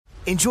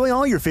Enjoy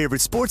all your favorite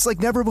sports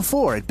like never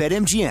before at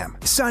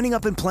BetMGM. Signing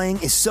up and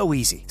playing is so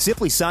easy.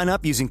 Simply sign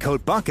up using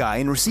code Buckeye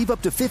and receive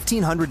up to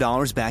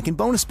 $1,500 back in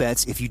bonus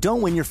bets if you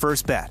don't win your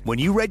first bet. When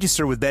you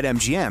register with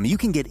BetMGM, you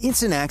can get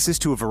instant access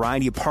to a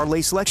variety of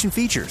parlay selection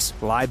features,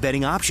 live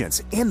betting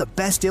options, and the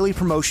best daily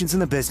promotions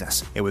in the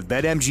business. And with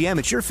BetMGM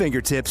at your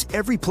fingertips,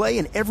 every play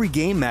and every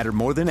game matter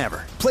more than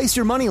ever. Place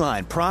your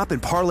moneyline, prop,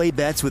 and parlay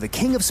bets with the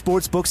king of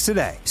sportsbooks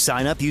today.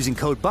 Sign up using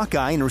code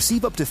Buckeye and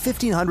receive up to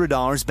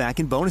 $1,500 back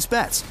in bonus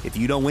bets if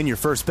you don't win your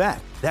first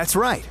bet. That's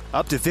right,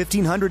 up to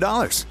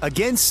 $1,500.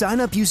 Again, sign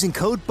up using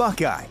code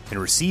Buckeye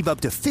and receive up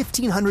to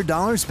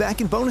 $1,500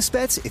 back in bonus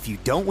bets if you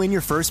don't win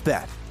your first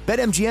bet.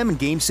 BetMGM and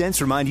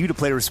GameSense remind you to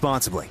play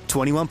responsibly.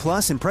 21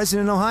 plus and present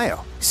in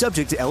Ohio.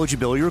 Subject to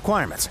eligibility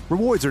requirements.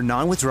 Rewards are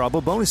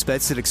non-withdrawable bonus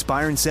bets that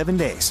expire in 7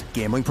 days.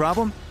 Gambling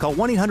problem? Call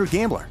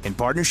 1-800-GAMBLER in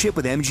partnership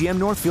with MGM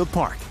Northfield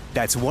Park.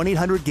 That's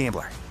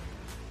 1-800-GAMBLER.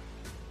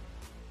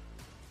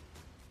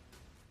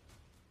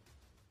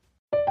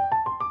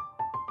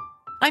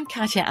 I'm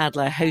Katya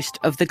Adler, host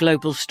of The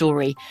Global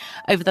Story.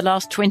 Over the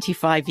last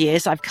 25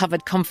 years, I've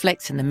covered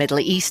conflicts in the Middle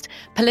East,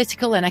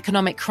 political and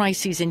economic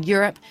crises in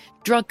Europe,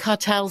 drug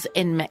cartels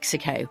in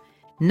Mexico.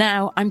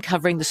 Now I'm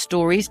covering the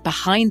stories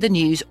behind the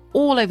news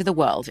all over the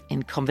world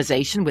in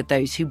conversation with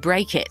those who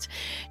break it.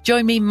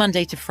 Join me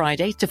Monday to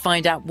Friday to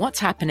find out what's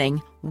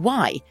happening,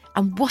 why,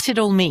 and what it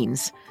all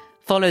means.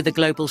 Follow The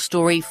Global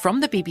Story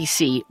from the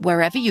BBC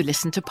wherever you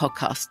listen to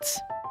podcasts.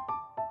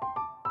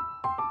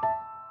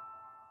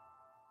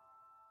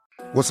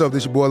 What's up,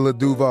 this your boy Lil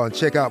Duval, and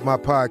check out my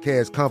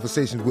podcast,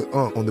 Conversations with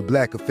Unc, on the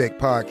Black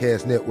Effect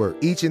Podcast Network.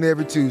 Each and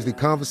every Tuesday,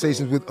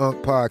 Conversations with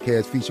Unc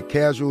podcast feature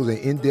casuals and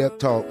in-depth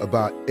talk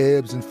about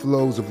ebbs and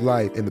flows of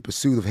life and the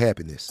pursuit of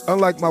happiness.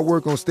 Unlike my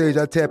work on stage,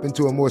 I tap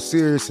into a more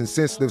serious and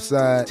sensitive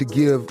side to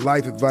give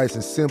life advice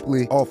and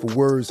simply offer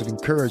words of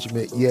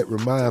encouragement, yet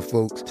remind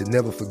folks to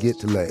never forget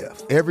to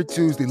laugh. Every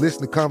Tuesday,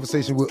 listen to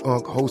Conversations with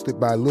Unc, hosted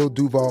by Lil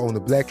Duval on the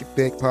Black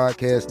Effect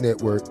Podcast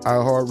Network,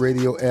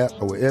 iHeartRadio app,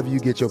 or wherever you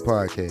get your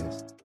podcasts.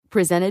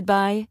 Presented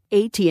by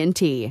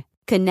AT&T.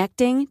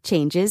 Connecting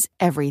changes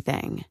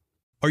everything.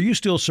 Are you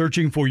still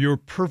searching for your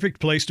perfect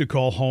place to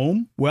call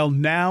home? Well,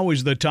 now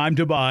is the time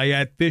to buy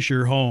at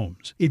Fisher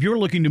Homes. If you're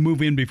looking to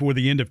move in before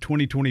the end of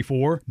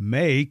 2024,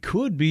 May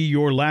could be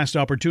your last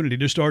opportunity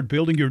to start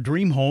building your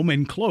dream home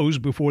and close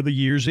before the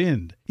year's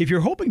end. If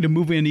you're hoping to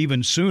move in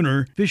even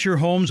sooner, Fisher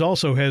Homes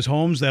also has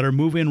homes that are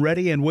move-in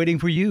ready and waiting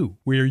for you,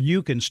 where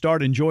you can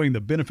start enjoying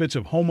the benefits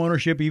of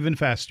homeownership even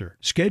faster.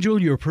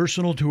 Schedule your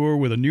personal tour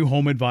with a new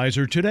home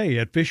advisor today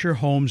at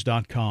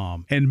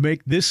FisherHomes.com and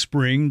make this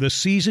spring the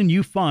season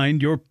you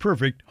find your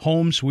perfect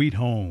home sweet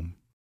home.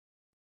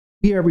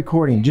 We are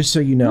recording, just so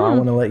you know. I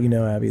want to let you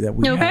know, Abby, that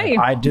we have.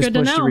 I just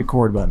pushed the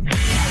record button.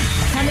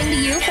 Coming to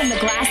you from the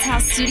Glass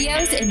House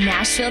Studios in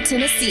Nashville,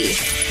 Tennessee.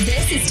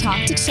 This is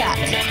Talk to Chuck.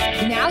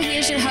 Now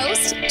here's your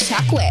host,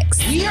 Chuck Wicks.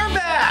 We are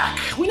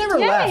back. We never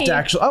left,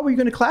 actually. Oh, were you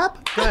going to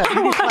clap? Good. You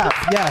can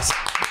clap. Yes.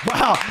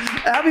 Wow.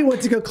 Abby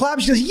went to go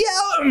clap. She goes,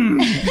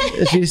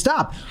 yeah. She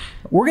stopped.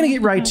 We're going to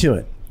get right to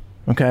it.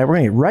 Okay, we're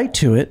going to get right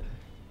to it.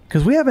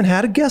 Because we haven't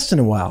had a guest in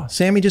a while.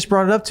 Sammy just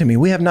brought it up to me.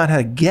 We have not had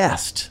a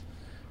guest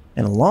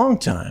in a long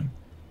time.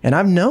 And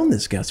I've known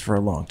this guest for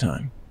a long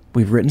time.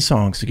 We've written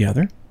songs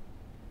together.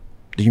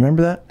 Do you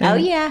remember that, Amy? Oh,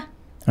 yeah.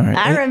 All right.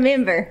 I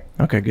remember.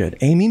 Okay, good.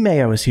 Amy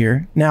Mayo is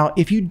here. Now,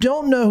 if you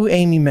don't know who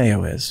Amy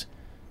Mayo is,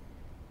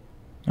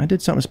 I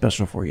did something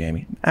special for you,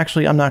 Amy.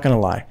 Actually, I'm not going to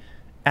lie.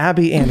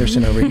 Abby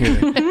Anderson over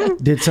here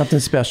did something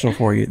special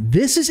for you.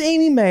 This is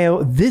Amy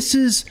Mayo. This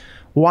is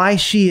why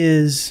she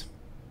is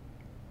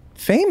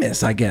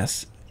famous, I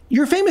guess.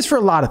 You're famous for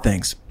a lot of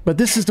things, but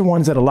this is the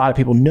ones that a lot of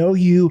people know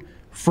you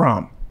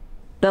from.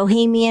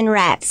 Bohemian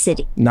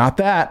Rhapsody. Not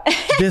that.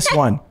 This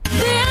one.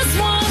 This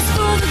one's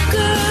for the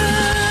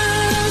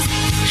girls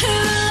who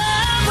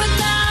love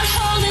without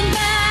holding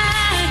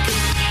back,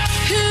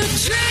 who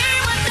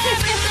dream with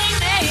everything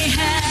they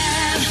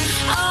have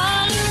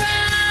all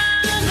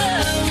around the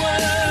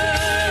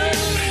world.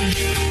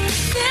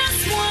 This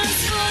one's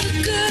for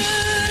the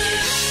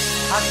girls.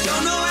 I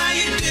don't know how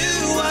you do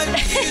what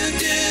you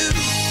do.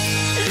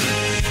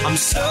 I'm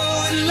so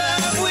in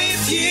love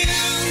with you.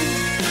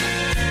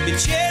 It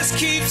just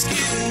keeps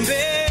getting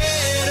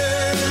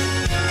better.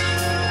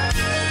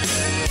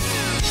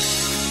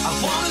 I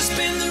want to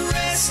spend the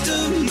rest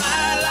of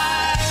my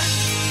life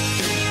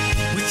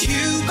with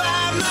you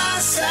by my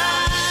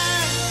side,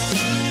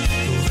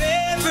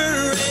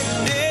 forever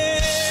and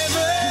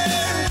ever.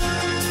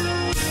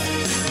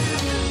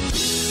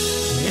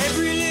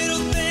 Every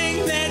little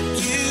thing that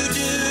you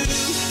do,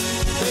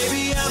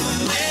 baby, I'm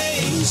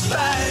amazed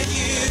by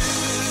you.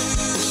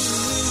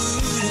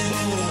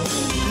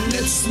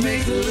 Let's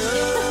make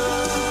love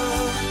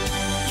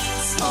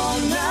all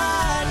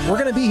night. We're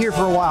going to be here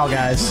for a while,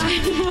 guys.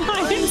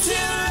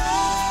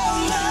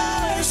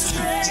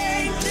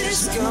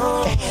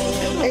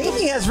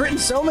 Amy has written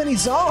so many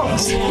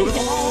songs.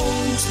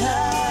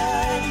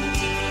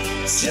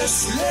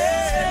 Just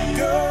let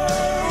go.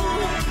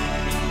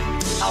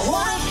 I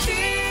want to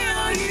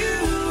feel you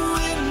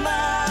in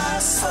my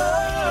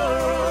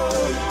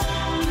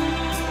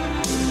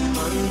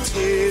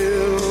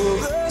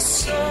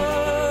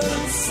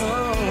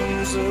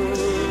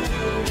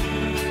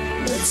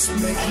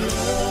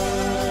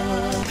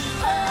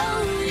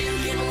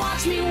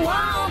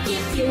walk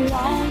if you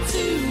want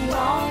to.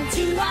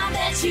 I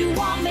bet you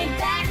want me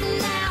back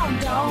now,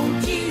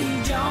 don't you?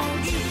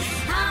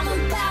 I'm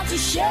about to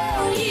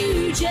show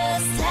you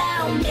just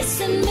how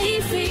missing me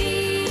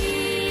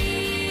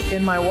feels.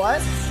 In my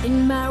what?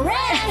 In my red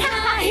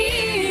high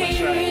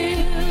heels.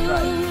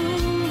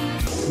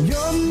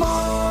 You're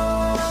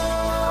more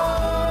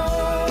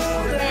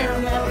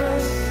than ever.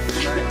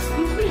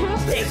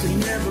 There can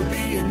never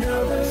be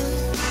another.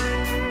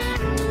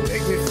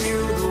 Make me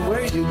feel the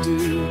way you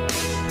do.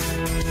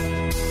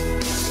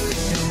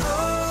 And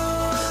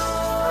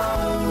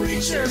oh, we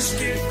just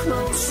get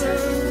closer.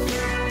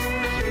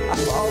 I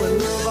fall in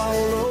love all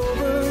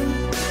over.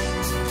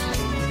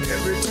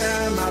 Every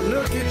time I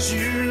look at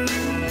you,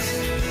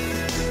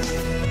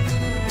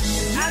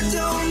 I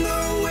don't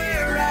know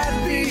where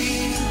I'd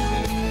be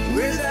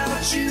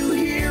without you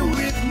here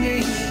with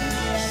me.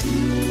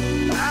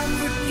 I'm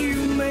with you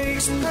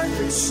makes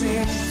perfect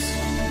sense.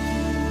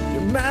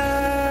 You're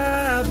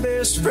my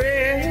best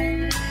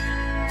friend.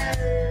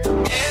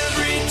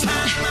 Every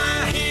time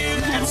I hear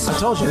that song, I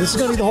told you, this is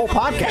going to be the whole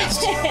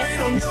podcast.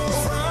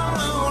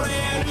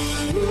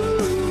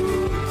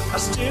 I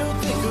still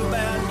think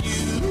about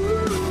you.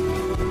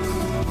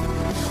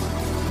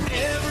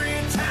 Every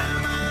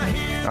time I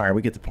hear. All right,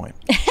 we get the point.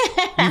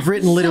 You've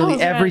written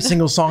literally every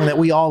single song that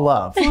we all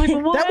love. Like,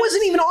 what? That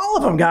wasn't even all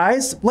of them,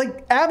 guys.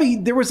 Like, Abby,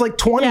 there was like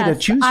 20 to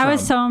choose from. I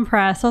was so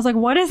impressed. I was like,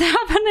 what is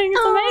happening?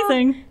 It's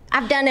amazing.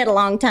 I've done it a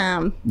long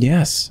time.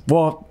 Yes.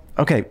 Well,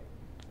 okay.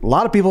 A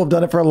lot of people have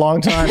done it for a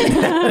long time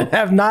and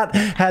have not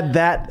had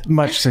that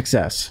much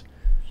success.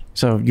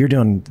 So you're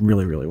doing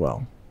really, really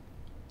well.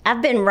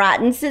 I've been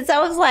writing since I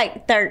was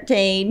like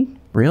 13.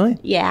 Really?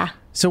 Yeah.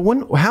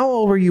 So how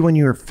old were you when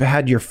you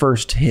had your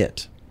first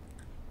hit?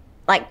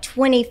 Like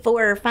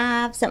 24 or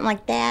 5, something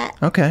like that.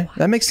 Okay.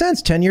 That makes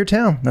sense. 10-year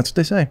town. That's what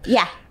they say.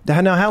 Yeah.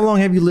 Now, how long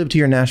have you lived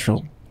here in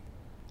Nashville?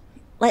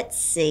 Let's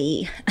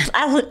see.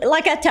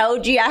 Like I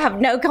told you, I have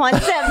no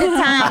concept of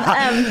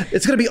time.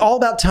 It's going to be all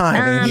about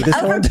time, Amy.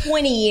 Over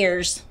 20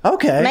 years.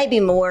 Okay. Maybe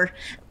more.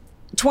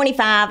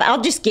 25.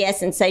 I'll just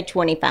guess and say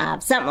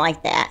 25. Something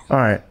like that. All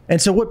right. And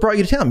so what brought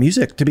you to town?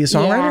 Music? To be a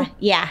songwriter?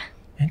 Yeah.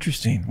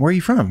 Interesting. Where are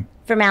you from?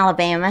 From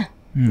Alabama.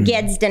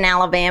 Gadsden,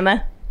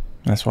 Alabama.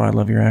 That's why I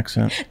love your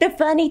accent. The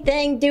funny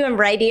thing, doing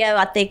radio,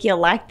 I think you'll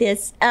like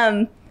this.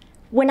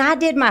 When I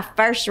did my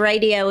first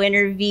radio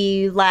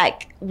interview, I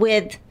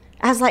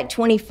was like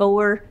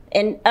 24,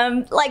 and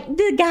like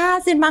the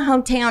guys in my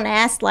hometown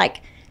asked,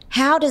 like,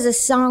 how does a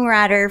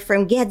songwriter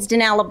from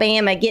Gadsden,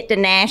 Alabama get to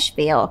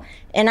Nashville?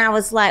 And I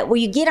was like, well,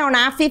 you get on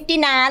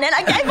I-59, and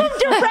I gave them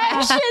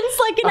directions,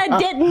 and I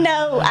didn't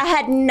know. I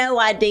had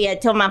no idea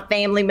until my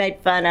family made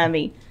fun of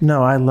me.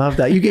 No, I love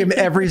that. You gave them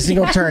every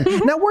single turn.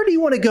 Now, where do you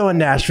want to go in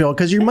Nashville?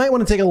 Because you might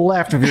want to take a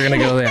left if you're going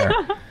to go there.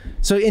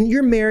 So, and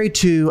you're married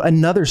to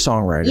another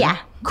songwriter. Yeah.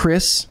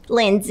 Chris?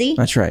 Lindsay.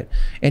 That's right.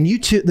 And you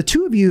two, the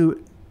two of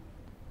you,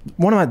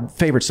 one of my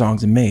favorite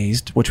songs,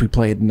 Amazed, which we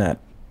played in that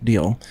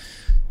deal,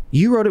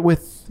 you wrote it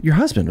with your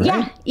husband,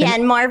 right? Yeah,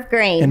 and Marv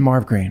Green. And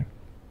Marv Green.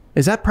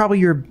 Is that probably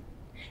your...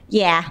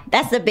 Yeah,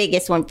 that's the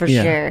biggest one for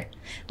sure.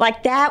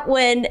 Like that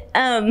one,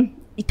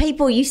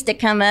 people used to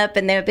come up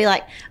and they would be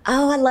like,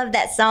 oh, I love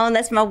that song.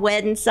 That's my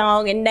wedding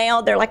song. And now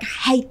they're like,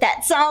 I hate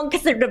that song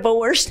because they're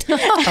divorced.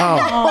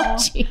 Oh.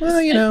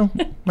 Well,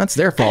 that's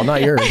their fault,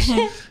 not yours.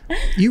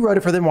 You wrote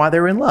it for them while they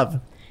were in love.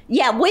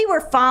 Yeah, we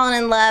were falling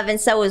in love, and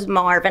so was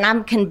Marv. And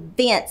I'm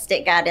convinced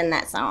it got in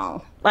that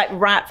song, like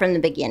right from the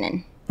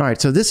beginning. All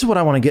right, so this is what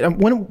I want to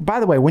get.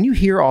 By the way, when you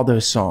hear all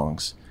those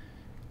songs,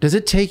 does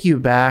it take you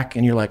back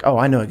and you're like, oh,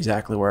 I know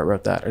exactly where I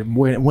wrote that? Or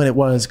when it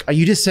was,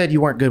 you just said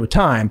you weren't good with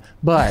time,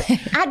 but...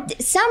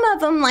 Some of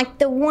them, like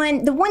the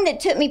one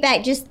that took me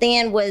back just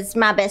then was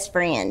My Best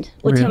Friend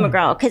with Tim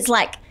McGraw. Because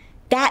like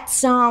that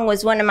song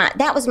was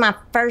that was my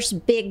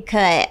first big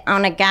cut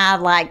on a guy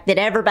like that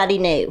everybody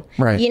knew.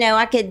 Right.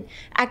 I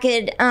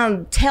could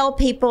tell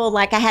people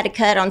like I had a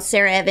cut on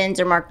Sarah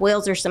Evans or Mark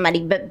Wills or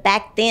somebody, but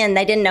back then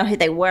they didn't know who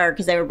they were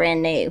because they were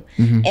brand new.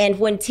 Mm-hmm. And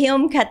when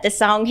Tim cut the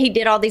song, he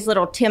did all these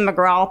little Tim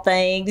McGraw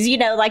things,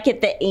 like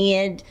at the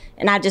end.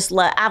 And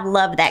I've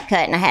loved that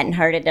cut, and I hadn't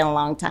heard it in a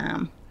long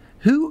time.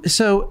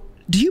 So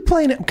do you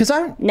play an... Because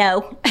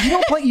No.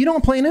 You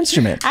don't play an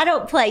instrument. I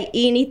don't play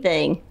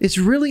anything. It's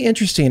really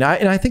interesting.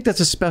 And I think that's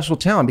a special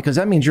talent, because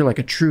that means you're like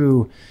a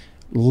true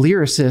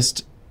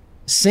lyricist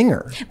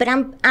singer. But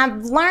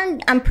I've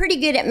learned I'm pretty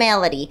good at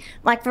melody.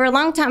 Like for a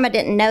long time I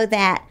didn't know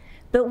that.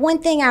 But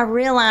one thing I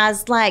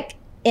realized, like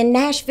in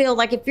Nashville,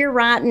 like if you're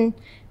writing,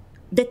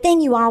 the thing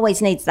you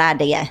always need is the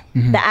idea.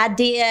 Mm-hmm. The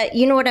idea,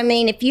 you know what I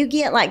mean? If you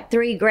get like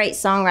 3 great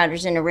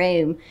songwriters in a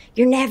room,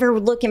 you're never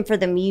looking for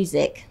the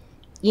music.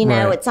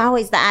 Right. It's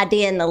always the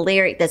idea and the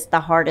lyric that's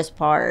the hardest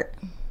part.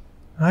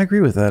 I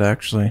agree with that,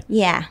 actually.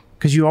 Yeah.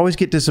 Because you always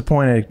get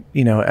disappointed,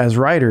 as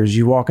writers,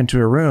 you walk into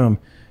a room,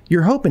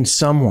 you're hoping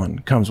someone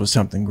comes with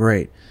something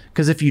great.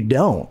 Because if you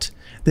don't,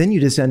 then you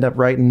just end up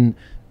writing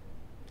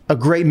a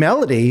great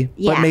melody,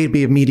 but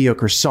maybe a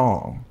mediocre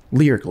song,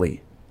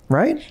 lyrically,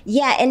 right?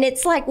 Yeah, and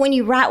it's like when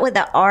you write with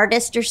an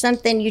artist or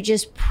something, you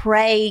just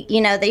pray,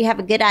 that you have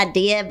a good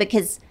idea,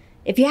 because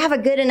if you have a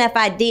good enough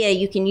idea,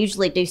 you can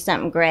usually do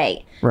something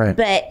great. Right.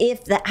 But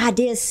if the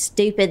idea is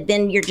stupid,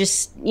 then you're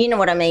just, you know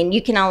what I mean?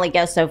 You can only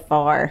go so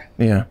far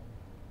Yeah.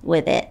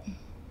 with it.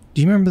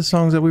 Do you remember the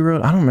songs that we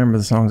wrote? I don't remember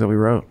the songs that we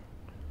wrote.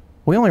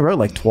 We only wrote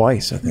like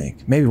twice, I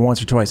think. Maybe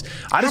once or twice.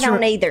 I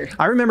don't either.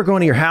 I remember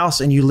going to your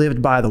house and you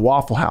lived by the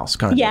Waffle House,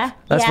 kind of. Yeah,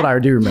 That's yeah. what I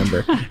do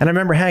remember. And I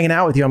remember hanging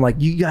out with you. I'm like,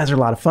 you guys are a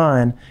lot of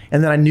fun.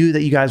 And then I knew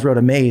that you guys wrote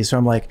Amazed. So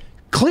I'm like,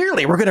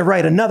 clearly we're going to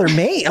write another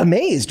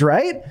Amazed,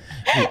 right?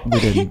 We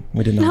didn't.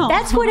 We did not.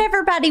 That's what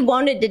everybody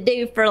wanted to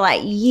do for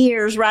like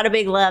years, write a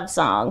big love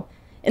song.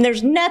 And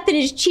there's nothing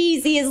as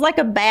cheesy as like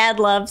a bad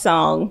love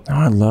song. Oh,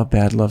 I love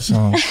bad love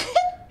songs.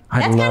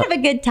 That's kind of a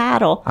good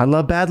title. I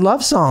love bad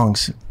love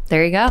songs.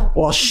 There you go.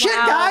 Well, shit,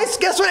 guys.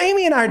 Guess what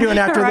Amy and I are doing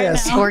after Right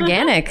this? now.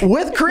 Organic.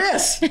 With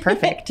Chris.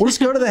 Perfect. We'll just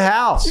go to the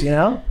house,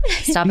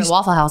 Stop at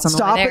Waffle House on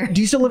the way there.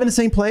 Do you still live in the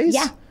same place?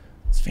 Yeah.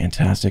 It's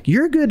fantastic.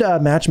 You're a good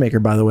matchmaker,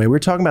 by the way. We were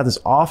talking about this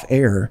off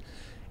air.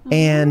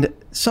 And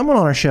someone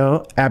on our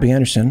show, Abby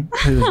Anderson,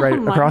 who's right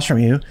across from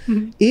you,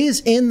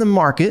 is in the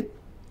market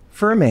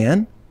for a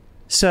man.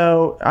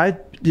 So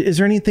is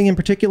there anything in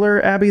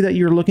particular, Abby, that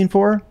you're looking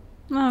for?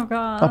 Oh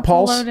God. A that's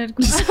pulse? loaded-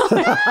 Wow.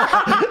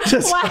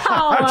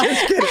 I'm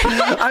just kidding.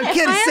 I'm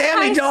kidding. I have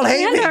Sammy, high don't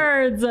hate me.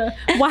 standards.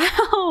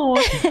 Wow.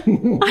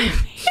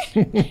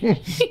 I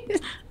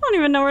don't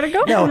even know where to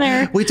go from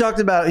there. We talked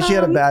about she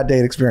had a bad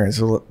date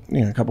experience a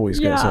couple weeks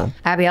ago. Yeah. So.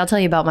 Abby, I'll tell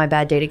you about my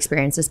bad date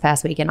experience this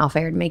past weekend off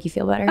air to make you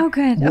feel better. Oh,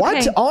 good. What?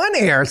 Okay. On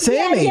air?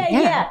 Sammy?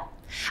 Yeah.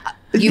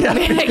 You want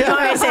me to say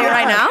it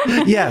right now?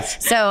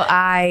 Yes. So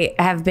I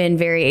have been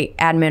very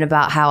adamant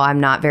about how I'm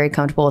not very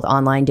comfortable with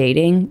online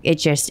dating. It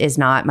just is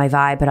not my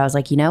vibe. But I was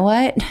like, you know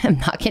what? I'm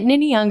not getting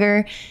any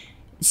younger.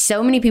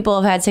 So many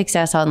people have had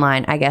success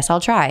online. I guess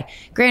I'll try.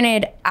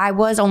 Granted, I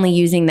was only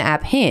using the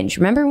app Hinge.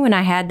 Remember when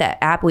I had that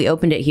app, we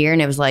opened it here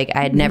and it was like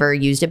I had never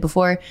used it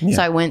before. Yeah.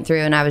 So I went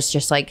through and I was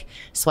just like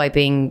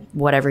swiping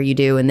whatever you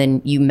do. And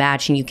then you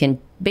match and you can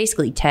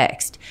basically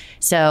text.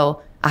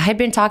 So I had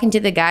been talking to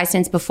the guy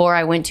since before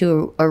I went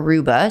to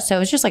Aruba. So it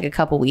was just like a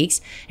couple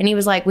weeks. And he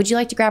was like, would you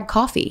like to grab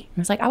coffee? I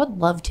was like, I would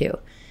love to.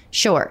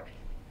 Sure.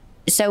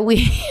 So I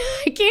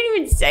can't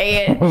even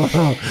say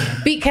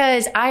it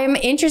because I'm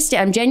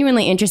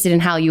genuinely interested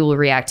in how you will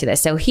react to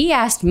this. So he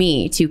asked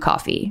me to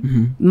coffee.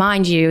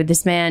 Mind you,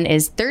 this man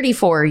is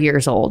 34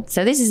 years old.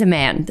 So this is a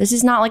man. This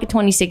is not like a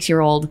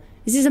 26-year-old.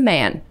 This is a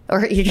man,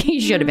 or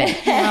he should have been.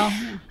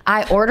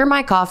 I order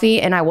my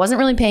coffee and I wasn't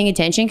really paying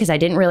attention because I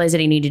didn't realize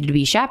that he needed to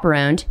be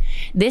chaperoned.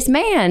 This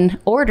man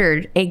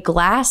ordered a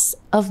glass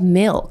of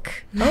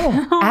milk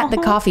at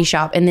the coffee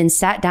shop and then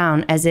sat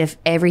down as if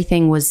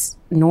everything was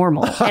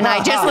normal. And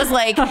I just was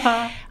like,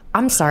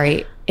 I'm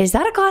sorry, is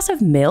that a glass of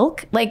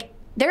milk? Like,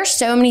 there's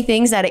so many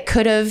things that it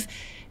could have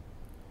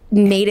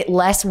made it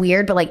less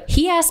weird, but like,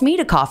 he asked me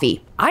to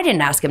coffee. I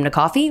didn't ask him to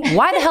coffee.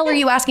 Why the hell are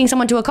you asking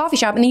someone to a coffee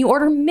shop and then you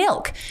order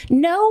milk?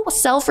 No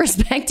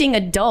self-respecting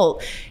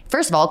adult,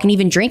 first of all, can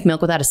even drink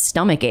milk without a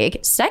stomach ache.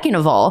 Second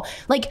of all,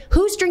 like,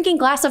 who's drinking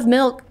glass of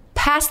milk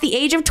past the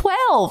age of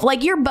 12?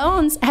 Like, your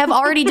bones have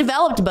already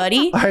developed,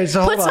 buddy. All right,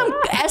 so Put hold some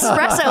on.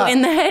 espresso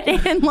in that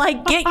and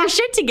like get your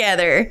shit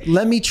together.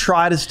 Let me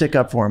try to stick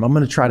up for him. I'm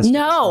going to try to stick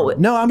up for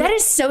him. No, that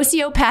is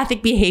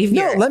sociopathic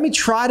behavior. No, let me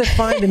try to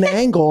find an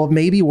angle of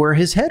maybe where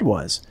his head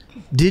was.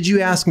 Did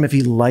you ask him if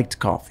he liked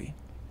coffee?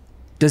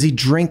 Does he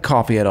drink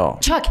coffee at all?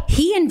 Chuck,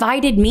 he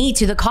invited me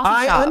to the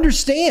coffee shop. I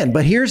understand,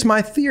 but here's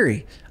my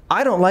theory.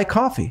 I don't like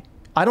coffee.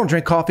 I don't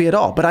drink coffee at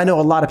all, but I know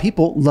a lot of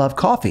people love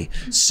coffee.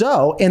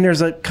 So, and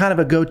there's a kind of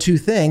a go-to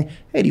thing.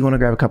 Hey, do you want to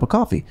grab a cup of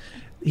coffee?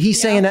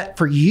 He's saying that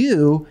for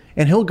you,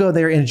 and he'll go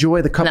there and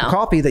enjoy the cup of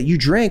coffee that you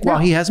drink while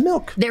he has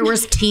milk. There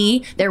was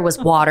tea, there was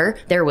water,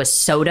 there was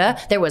soda,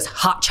 there was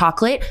hot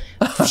chocolate.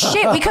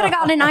 Shit, we could have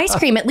gotten an ice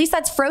cream. At least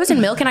that's frozen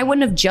milk, and I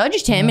wouldn't have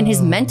judged him and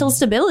his mental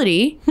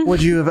stability.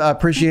 Would you have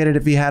appreciated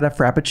if he had a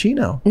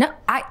frappuccino? No,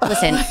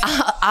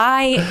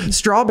 I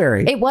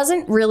strawberry. It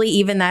wasn't really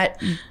even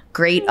that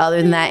great other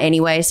than that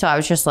anyway. So I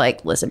was just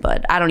like, listen,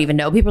 bud, I don't even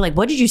know. People are like,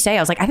 what did you say?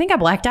 I was like, I think I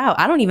blacked out.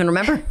 I don't even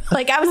remember.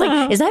 Like, I was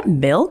like, is that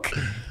milk?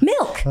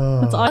 Milk.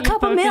 That's all a you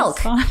cup of focus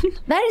milk. on.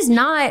 That is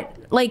not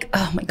like,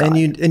 oh my God.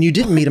 And you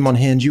didn't meet him on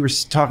Hinge. You were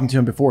talking to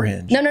him before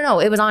Hinge. No.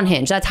 It was on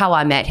Hinge. That's how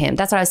I met him.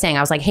 That's what I was saying.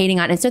 I was like hating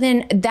on. And so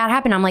then that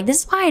happened. I'm like,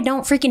 this is why I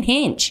don't freaking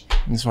Hinge.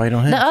 That's why you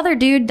don't Hinge. The other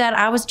dude that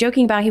I was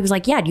joking about, he was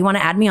like, yeah, do you want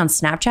to add me on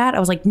Snapchat? I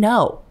was like,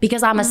 no,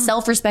 because I'm a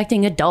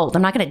self-respecting adult.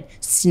 I'm not going to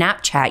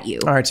Snapchat you.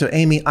 All right, so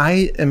Amy,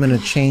 I am going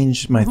to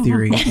change my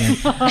theory again.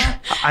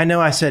 I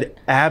know I said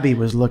Abby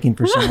was looking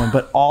for someone,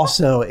 but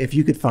also if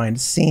you could find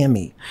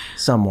Sammy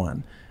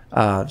someone.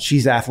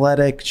 She's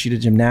athletic. She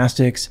did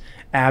gymnastics.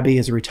 Abby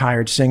is a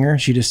retired singer.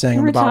 She just sang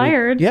on the Bobby.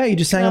 Retired? Yeah, you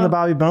just sang on the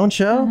Bobby Bones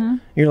show.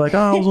 You're like, oh,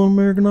 I was on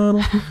American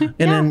Idol, and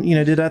then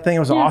did that thing. It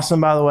was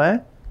awesome, by the way.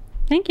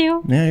 Thank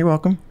you. Yeah, you're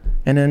welcome.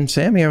 And then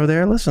Sammy over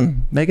there,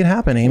 listen, make it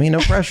happen, Amy. No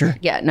pressure.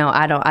 Yeah, no,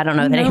 I don't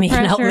know that Amy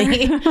can help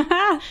me.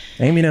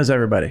 Amy knows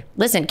everybody.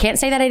 Listen, can't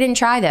say that I didn't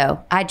try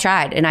though. I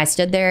tried, and I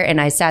stood there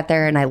and I sat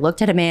there and I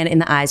looked at a man in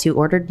the eyes who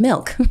ordered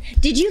milk.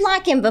 Did you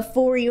like him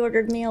before you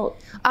ordered milk?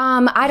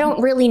 I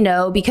don't really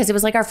know, because it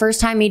was like our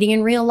first time meeting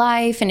in real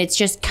life, and it's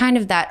just kind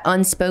of that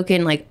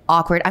unspoken, like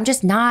awkward. I'm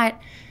just not.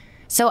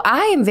 So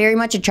I am very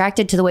much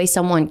attracted to the way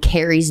someone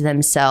carries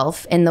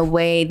themselves and the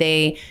way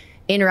they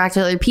interact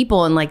with other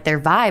people and like their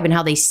vibe and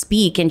how they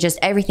speak and just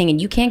everything.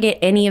 And you can't get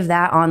any of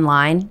that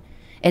online.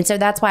 And so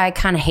that's why I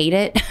kind of hate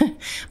it.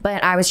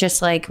 But I was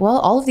just like, well,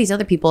 all of these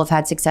other people have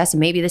had success, and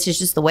maybe this is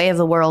just the way of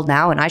the world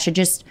now, and I should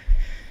just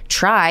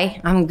try.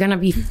 I'm gonna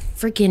be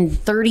freaking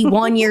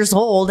 31 years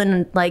old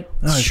and like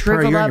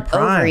shriveled up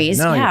ovaries.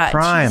 No, yeah, you're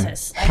prime.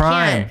 Jesus,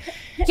 Prime.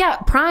 Yeah,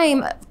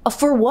 prime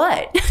for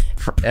what?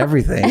 For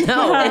everything.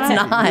 No, it's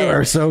not. You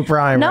are so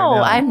prime. No, right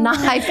now. I'm not.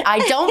 I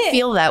don't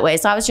feel that way.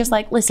 So I was just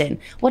like, listen,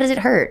 what does it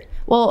hurt?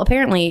 Well,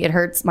 apparently it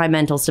hurts my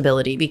mental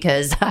stability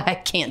because I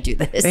can't do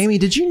this. Amy,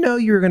 did you know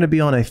you were going to be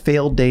on a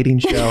failed dating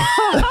show?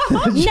 No,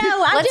 Let's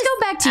go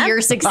back to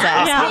your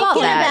success. How about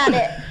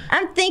that?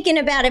 I'm thinking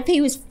about if he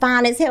was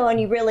fine as hell and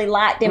you really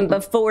liked him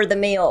before the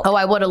milk. Oh,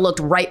 I would have looked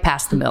right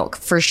past the milk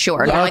for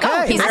sure. Okay, Like,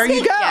 oh, there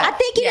you go. I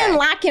think you didn't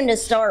like him to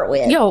start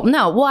with. Yo,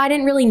 no. Well, I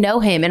didn't really know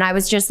him, and I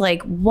was just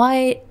like,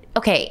 what?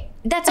 Okay,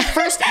 that's a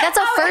first. That's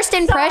a first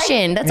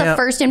impression. That's a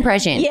first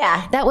impression.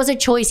 Yeah, that was a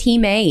choice he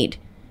made.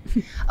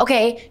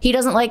 Okay, he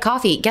doesn't like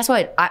coffee. Guess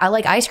what? I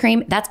like ice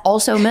cream. That's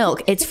also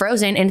milk. It's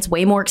frozen and it's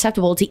way more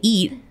acceptable to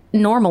eat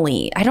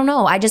normally. I don't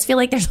know. I just feel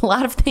like there's a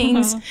lot of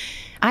things.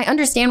 I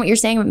understand what you're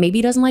saying, but maybe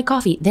he doesn't like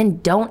coffee.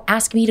 Then don't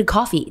ask me to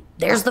coffee.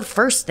 There's the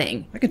first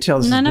thing. I can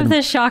tell None of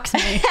this shocks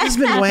me. This has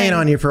been weighing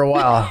on you for a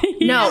while.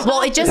 No,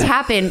 well, it just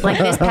happened like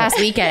this past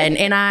weekend,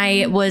 and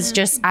I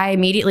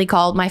immediately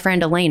called my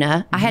friend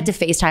Elena. I had to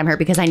FaceTime her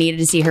because I needed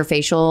to see her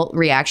facial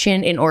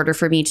reaction in order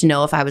for me to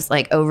know if I was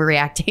like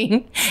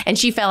overreacting. And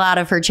she fell out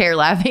of her chair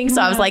laughing.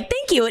 So I was like,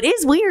 thank you. It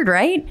is weird,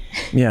 right?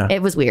 Yeah.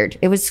 It was weird.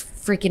 It was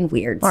freaking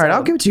weird. All right,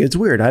 I'll give it to you. It's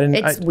weird.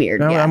 It's weird.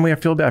 Yeah. I'm going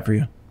to feel bad for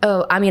you.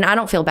 Oh, I mean, I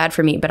don't feel bad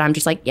for me, but I'm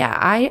just like, yeah,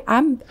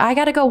 I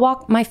got to go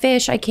walk my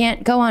fish. I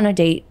can't go on a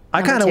date.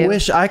 I kind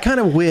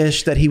of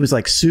wish that he was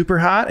like super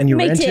hot and you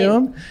were into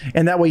him,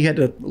 and that way you had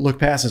to look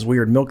past his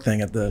weird milk thing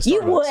at the Starbucks.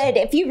 You would,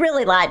 if you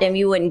really liked him,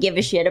 you wouldn't give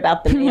a shit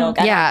about the milk.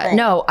 Yeah,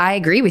 no, I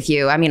agree with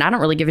you. I mean, I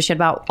don't really give a shit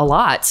about a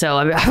lot, so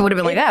I would have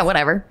been like,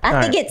 whatever.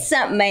 I think it's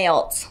something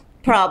else,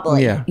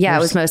 probably. Yeah,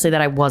 it was mostly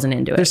that I wasn't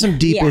into it. There's some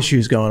deep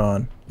issues going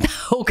on.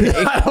 Okay.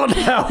 I don't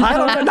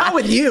know. Not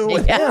with you,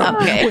 with him.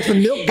 Okay. With the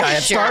milk guy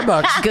at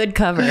Starbucks. Good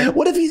cover.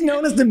 What if he's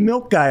known as the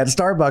milk guy at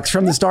Starbucks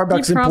from the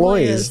Starbucks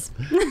employees?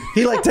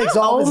 He like takes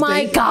all of his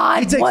dates. God.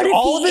 He takes what if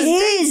all of his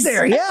dates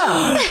there.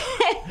 Yeah.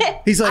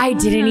 He's like, I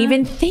didn't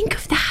even think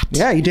of that.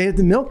 Yeah, you dated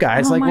the milk guy.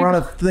 It's like we're on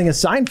a thing of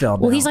Seinfeld now.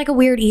 Well, he's like a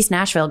weird East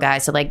Nashville guy.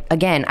 So like,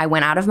 again, I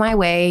went out of my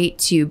way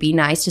to be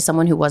nice to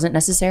someone who wasn't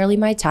necessarily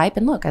my type.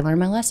 And look, I learned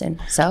my lesson.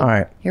 So all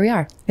right, here we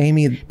are.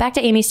 Amy. Back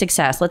to Amy's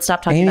success. Let's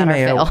stop talking about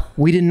Mayo, our fail.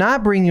 We did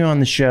not bring you on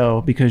the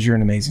show because you're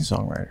an amazing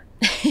songwriter.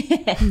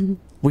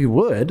 We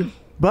would,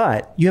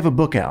 but you have a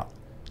book out,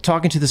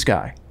 Talking to the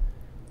Sky.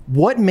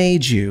 What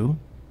made you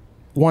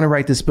want to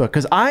write this book?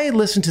 Because I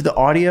listened to the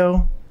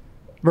audio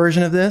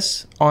version of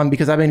this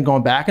because I've been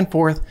going back and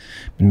forth.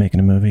 Been making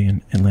a movie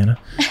in Atlanta.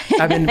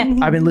 I've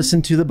been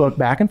listening to the book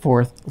back and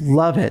forth.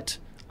 Love it.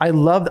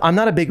 I'm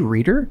not a big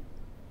reader.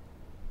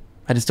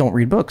 I just don't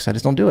read books. I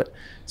just don't do it.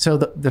 So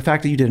the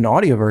fact that you did an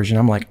audio version,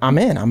 I'm like, I'm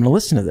in. I'm going to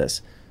listen to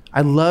this. I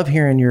love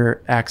hearing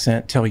your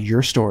accent tell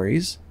your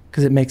stories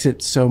because it makes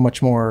it so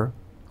much more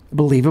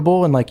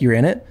believable and like you're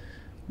in it.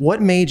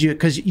 What made you,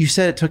 because you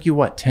said it took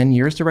you, 10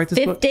 years to write this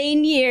book?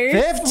 15 years.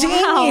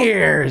 15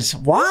 years.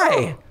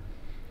 Why?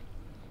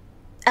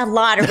 A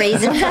lot of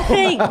reasons, I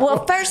think.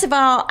 Well, first of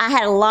all, I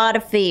had a lot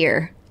of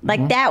fear.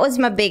 Like that was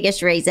my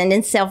biggest reason,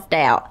 and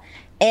self-doubt.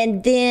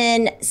 And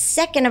then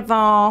second of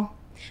all,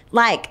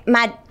 like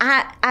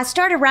I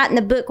started writing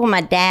the book when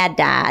my dad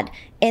died.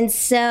 And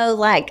so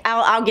like,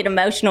 I'll get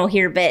emotional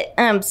here, but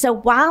so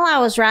while I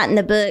was writing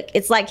the book,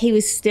 it's like he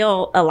was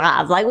still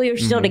alive. Like we were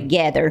still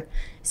together.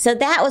 So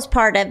that was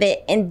part of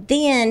it. And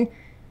then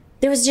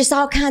there was just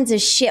all kinds of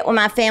shit with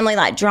my family,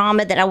 like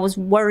drama that I was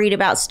worried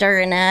about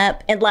stirring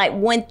up. And like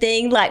one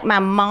thing, like my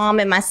mom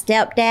and my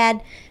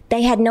stepdad,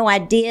 they had no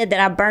idea that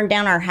I burned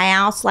down our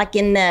house, like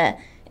in the,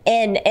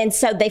 and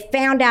so they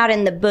found out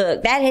in the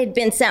book. That had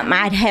been something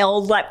I'd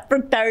held like for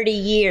 30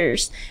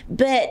 years.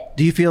 But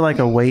do you feel like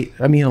a weight?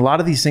 I mean, a lot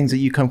of these things that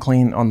you come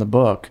clean on the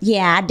book.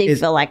 Yeah, I do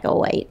feel like a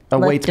weight. A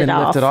weight's been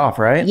lifted off,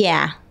 right?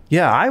 Yeah.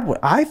 Yeah,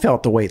 I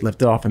felt the weight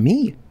lifted off of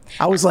me.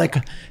 I was like,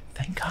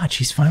 thank God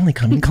she's finally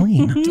coming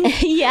clean.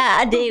 Yeah,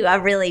 I do. I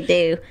really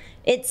do.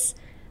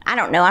 I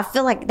don't know. I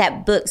feel like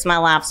that book's my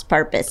life's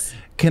purpose.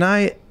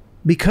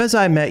 Because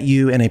I met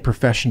you in a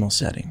professional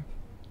setting,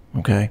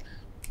 okay?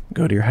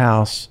 Go to your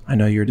house. I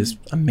know you're this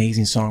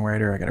amazing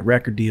songwriter. I got a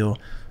record deal.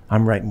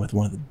 I'm writing with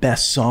one of the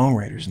best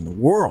songwriters in the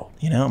world.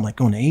 You know, I'm like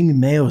going to Amy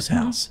Mayo's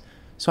house.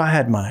 So I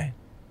had my,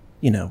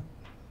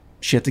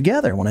 shit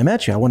together when I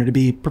met you. I wanted to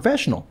be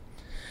professional.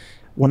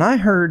 When I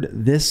heard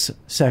this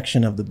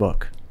section of the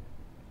book,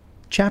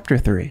 chapter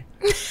 3,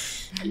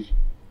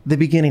 the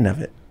beginning of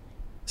it,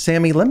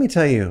 Sammy, let me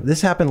tell you,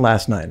 this happened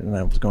last night and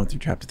I was going through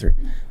chapter 3.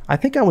 I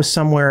think I was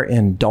somewhere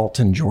in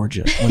Dalton,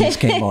 Georgia when this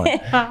came on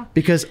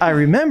because I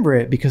remember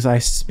it because I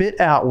spit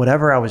out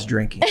whatever I was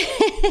drinking.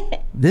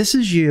 This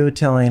is you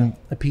telling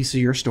a piece of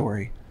your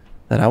story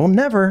that I will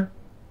never,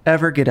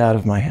 ever get out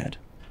of my head.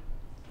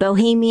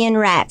 Bohemian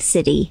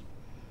Rhapsody.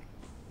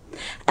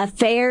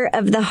 Affair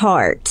of the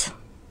Heart.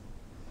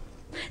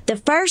 The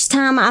first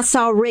time I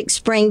saw Rick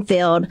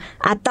Springfield,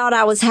 I thought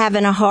I was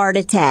having a heart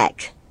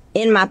attack.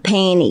 In my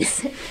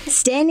panties.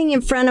 Standing in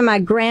front of my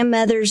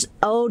grandmother's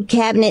old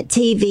cabinet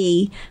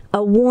TV,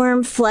 a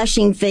warm,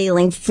 flushing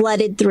feeling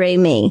flooded through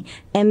me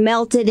and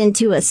melted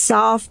into a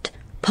soft,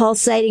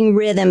 pulsating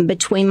rhythm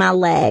between my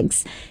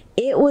legs.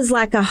 It was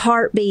like a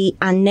heartbeat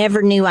I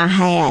never knew I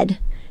had.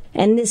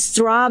 And this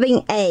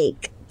throbbing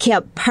ache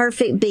kept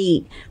perfect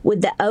beat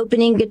with the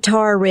opening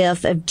guitar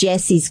riff of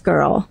Jesse's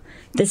Girl.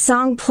 The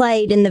song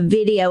played in the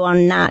video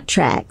on Night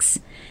Tracks.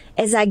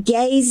 As I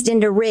gazed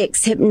into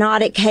Rick's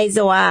hypnotic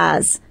hazel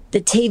eyes,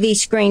 the TV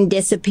screen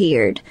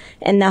disappeared,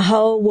 and the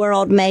whole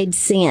world made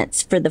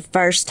sense for the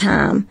first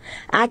time.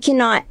 I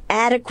cannot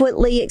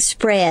adequately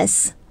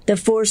express the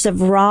force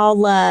of raw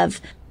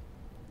love.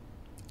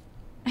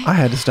 I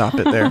had to stop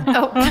it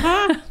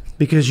there.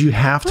 Because you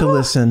have to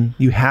listen.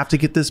 You have to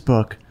get this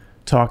book,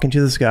 Talking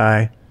to This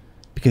Guy,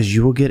 because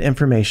you will get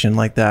information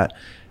like that.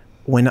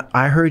 When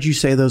I heard you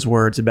say those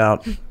words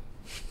about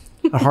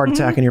a heart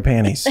attack in your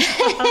panties,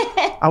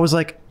 I was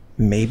like,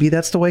 maybe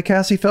that's the way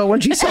Cassie felt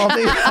when she saw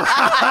me.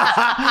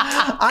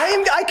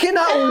 I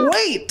cannot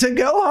wait to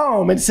go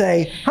home and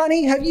say,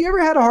 honey, have you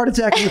ever had a heart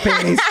attack in your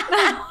panties?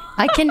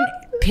 I can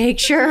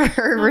picture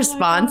her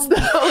response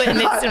though, and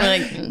it's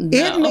like, no.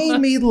 It made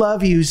me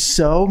love you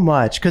so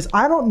much because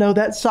I don't know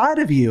that side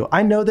of you.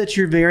 I know that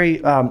you're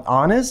very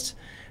honest,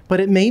 but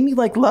it made me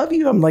like love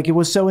you. I'm like, it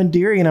was so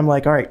endearing, and I'm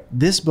like, all right,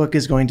 this book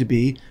is going to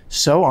be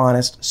so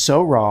honest,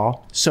 so raw,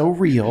 so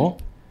real.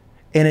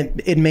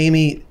 And it made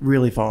me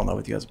really fall in love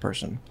with you as a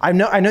person. I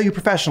know you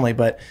professionally,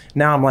 but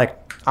now I'm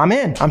like, I'm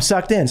in. I'm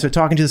sucked in. So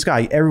Talking to This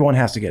Guy, everyone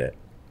has to get it.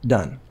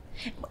 Done.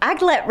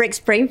 I'd let Rick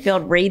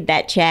Springfield read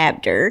that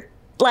chapter.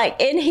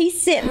 And he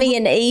sent me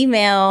an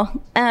email.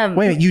 Wait a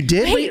minute, you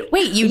did?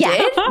 Wait, you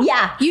did?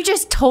 Yeah. You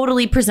just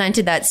totally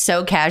presented that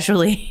so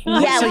casually.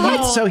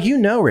 Yeah. So you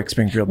know Rick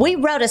Springfield. We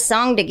wrote a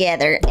song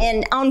together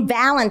and on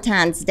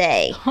Valentine's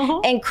Day.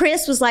 And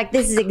Chris was like,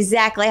 this is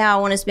exactly how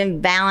I want to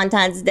spend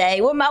Valentine's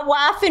Day with my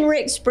wife and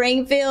Rick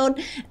Springfield.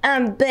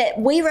 But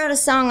we wrote a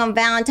song on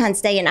Valentine's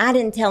Day and I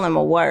didn't tell him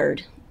a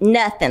word.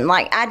 Nothing.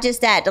 I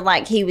just acted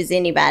like he was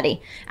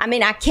anybody. I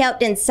mean, I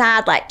kept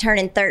inside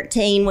turning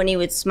 13 when he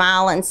would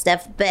smile and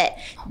stuff. But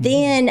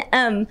then,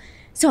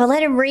 so I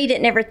let him read it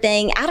and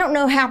everything. I don't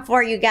know how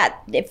far you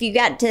got, if you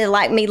got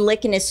to me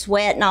licking his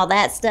sweat and all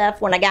that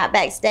stuff when I got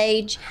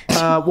backstage.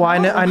 Well, I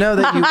know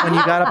that when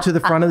you got up to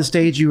the front of the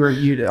stage,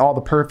 you all the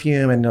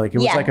perfume and it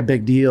was like a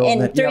big deal.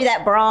 And through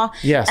that bra.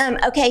 Yes.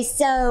 Okay,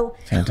 so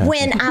Fantastic.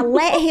 when I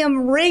let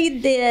him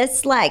read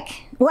this,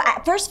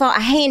 first of all, I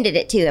handed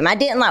it to him. I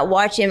didn't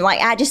watch him.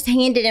 I just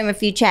handed him a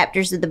few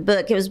chapters of the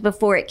book. It was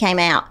before it came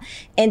out.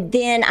 And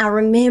then I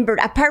remembered,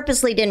 I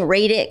purposely didn't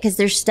read it because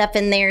there's stuff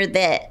in there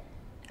that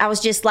I was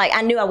just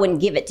I knew I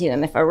wouldn't give it to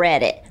him if I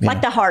read it. Yeah.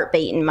 Like the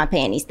heartbeat in my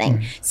panties thing.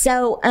 Mm-hmm.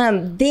 So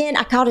then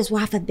I called his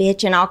wife a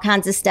bitch and all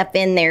kinds of stuff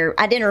in there.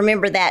 I didn't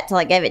remember that till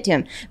I gave it to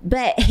him.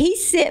 But he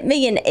sent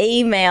me an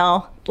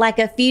email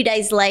a few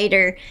days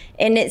later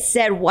and it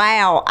said,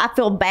 wow, I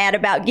feel bad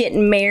about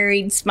getting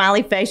married,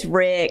 smiley face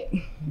Rick.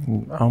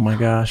 Oh my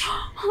gosh.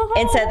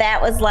 And so that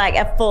was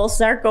a full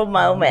circle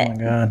moment.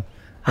 Oh my God.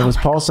 It was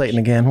pulsating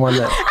again,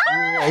 wasn't it?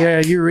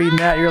 Yeah, you're reading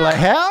that. You're like,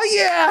 hell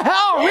yeah,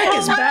 hell, Rick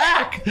is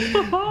back.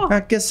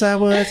 I guess I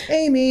was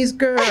Amy's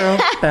girl.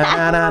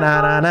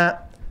 Da-da-da-da-da.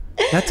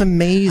 That's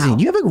amazing.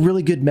 You have a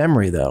really good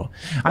memory, though.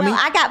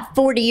 I got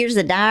 40 years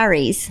of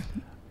diaries.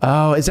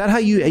 Oh, is that how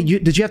you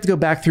did you have to go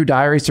back through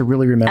diaries to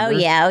really remember? Oh,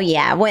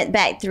 yeah. I went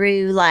back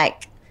through I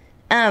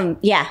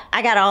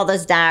got all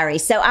those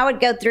diaries. So I would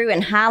go through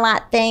and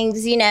highlight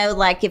things,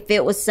 if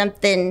it was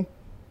something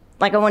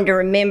I wanted to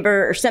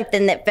remember or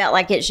something that felt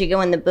like it should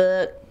go in the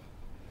book.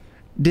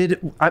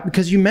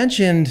 Because you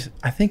mentioned,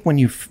 I think when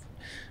you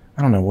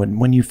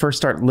first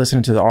start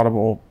listening to the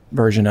Audible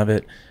version of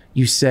it,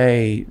 you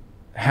say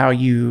how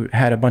you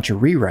had a bunch of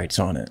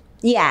rewrites on it.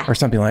 Yeah. Or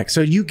something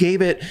so you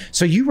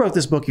wrote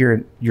this book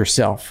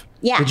yourself.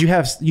 Yeah. You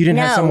didn't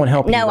have someone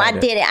help you? No, I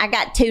did it. I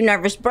got 2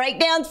 nervous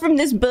breakdowns from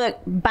this book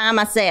by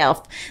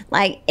myself.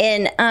 It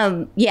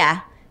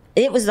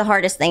was the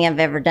hardest thing I've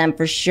ever done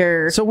for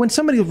sure. So when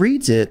somebody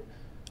reads it,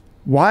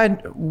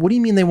 what do you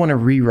mean they want to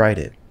rewrite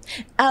it?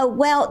 Oh,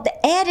 well,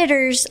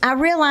 I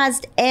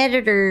realized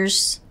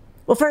editors,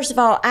 well, first of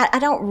all, I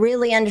don't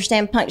really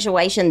understand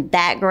punctuation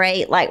that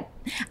great.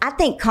 I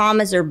think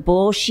commas are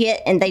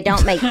bullshit and they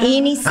don't make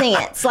any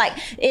sense.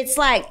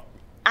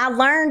 I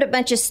learned a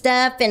bunch of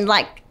stuff and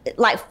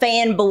like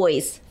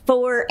fanboys,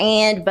 for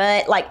and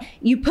but, like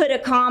you put a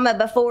comma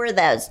before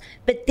those.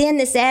 But then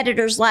this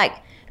editor's like,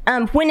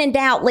 when in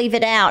doubt, leave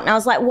it out. And I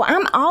was like, well,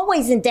 I'm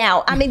always in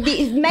doubt. I mean,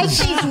 make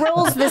these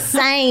rules the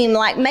same,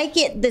 like make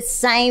it the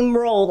same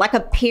rule, like a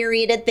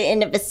period at the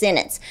end of a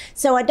sentence.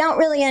 So I don't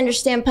really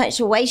understand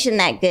punctuation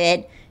that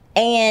good.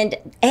 And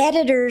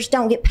editors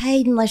don't get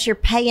paid unless you're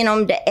paying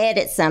them to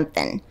edit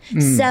something.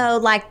 So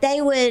like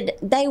they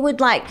would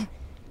like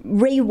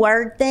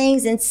reword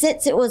things, and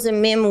since it was a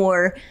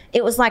memoir,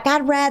 it was like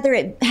I'd rather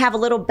it have a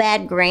little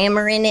bad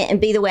grammar in it and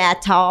be the way I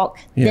talk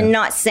than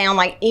not sound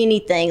like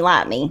anything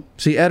like me.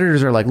 See,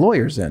 editors are like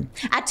lawyers then.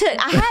 I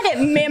had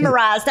it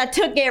memorized. I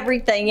took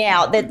everything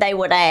out that they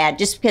would add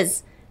just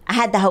because I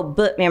had the whole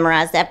book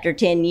memorized after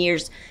 10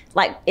 years.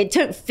 Like it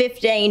took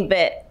 15,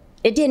 but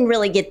it didn't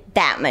really get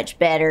that much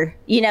better,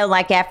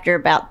 like after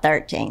about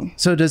 13.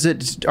 So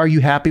are you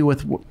happy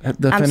with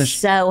the finish? I'm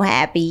so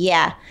happy,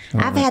 yeah.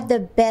 I've had the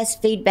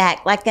best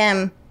feedback. Like,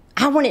 I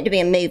want it to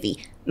be a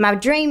movie. My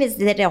dream is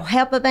that it'll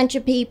help a bunch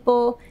of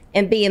people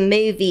and be a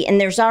movie,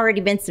 and there's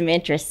already been some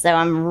interest, so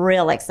I'm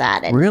real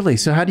excited. Really?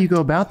 So how do you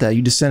go about that?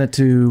 You just send it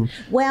to...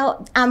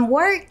 Well, I'm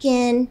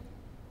working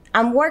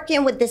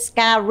with this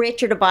guy,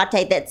 Richard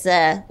Abate, that's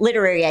a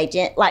literary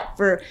agent,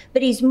 but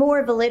he's more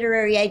of a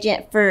literary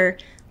agent for...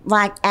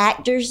 like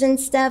actors and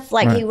stuff.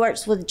 Like he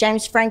works with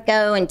James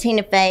Franco and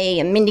Tina Fey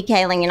and Mindy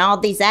Kaling and all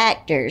these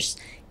actors.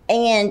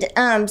 And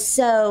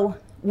so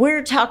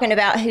we're talking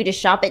about who to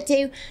shop it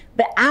to.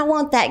 But I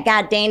want that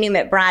guy, Danny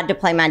McBride, to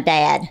play my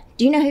dad.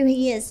 Do you know who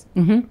he is?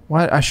 Mm-hmm.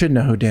 Well, I should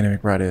know who Danny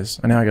McBride is.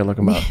 I now I gotta look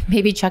him up.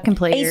 Maybe Chuck and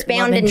Play. He's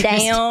Bound and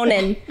Down,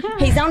 and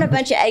he's on a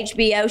bunch of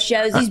HBO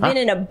shows. He's been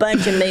in a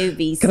bunch of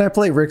movies. Can I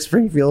play Rick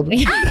Springfield?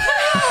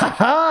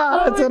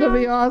 That's gonna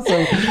be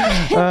awesome.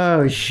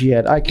 Oh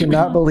shit! I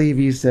cannot believe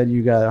you said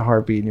you got a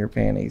heartbeat in your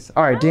panties.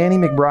 All right, Danny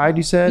McBride,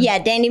 you said? Yeah,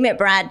 Danny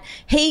McBride.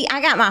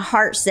 I got my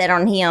heart set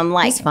on him.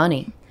 Like, he's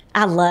funny.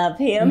 I love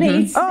him. Mm-hmm.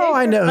 He's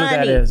I know funny. who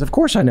that is. Of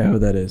course I know who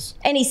that is.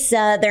 And he's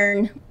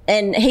Southern,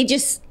 and he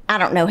just, I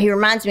don't know, he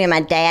reminds me of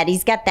my dad.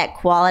 He's got that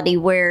quality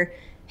where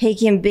he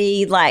can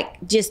be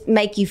like, just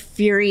make you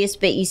furious,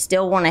 but you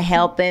still want to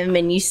help him,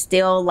 and you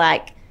still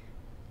like,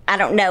 I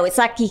don't know, it's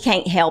like he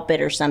can't help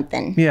it or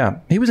something. Yeah,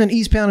 he was in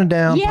Eastbound and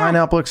Down,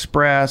 Pineapple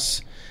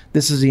Express,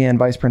 This Is the End,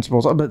 Vice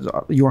Principals, but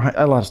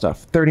a lot of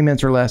stuff. 30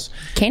 Minutes or Less.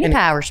 Candy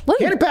Powers. Woo.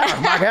 Candy Powers,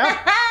 my God.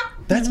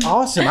 That's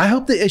awesome. I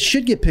hope that it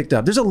should get picked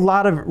up. There's a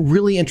lot of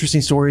really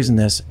interesting stories in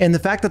this, and the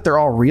fact that they're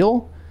all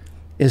real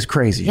is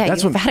crazy. Yeah,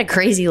 you've had a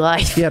crazy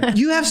life. Yeah,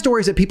 you have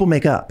stories that people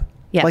make up.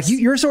 Yes. Like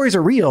your stories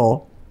are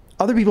real.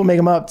 Other people make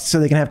them up so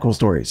they can have cool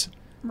stories.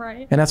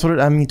 Right. And that's what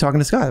talking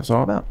to Scott, that's what it's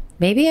all about.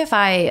 Maybe if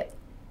I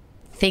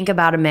think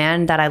about a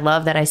man that I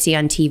love that I see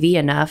on TV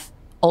enough,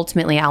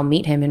 ultimately I'll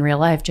meet him in real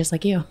life, just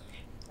like you.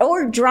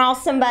 Or draw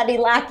somebody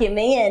like him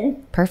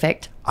in.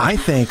 Perfect. I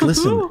think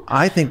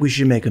we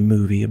should make a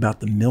movie about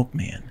the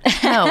milkman.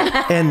 No.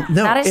 And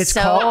no, That is it's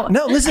so- called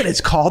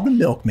it's called The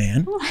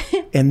Milkman.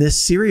 And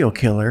this serial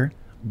killer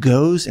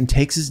goes and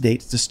takes his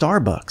dates to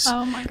Starbucks.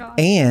 Oh my God.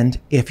 And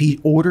if he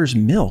orders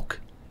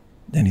milk,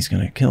 then he's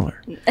going to kill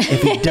her.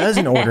 If he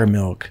doesn't order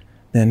milk,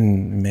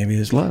 then maybe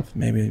there's love.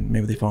 Maybe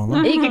they fall in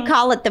love. You could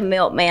call it The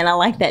Milkman. I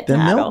like that The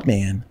title.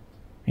 Milkman,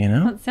 you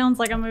know? That sounds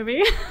like a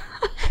movie.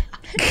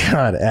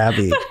 God,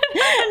 Abby.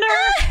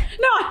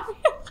 No.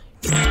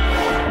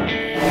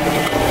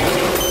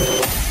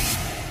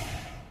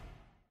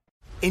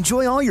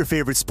 Enjoy all your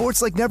favorite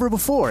sports like never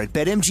before at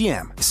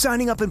BetMGM.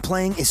 Signing up and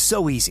playing is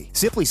so easy.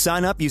 Simply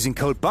sign up using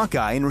code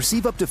Buckeye and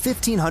receive up to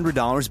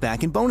 $1,500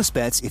 back in bonus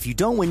bets if you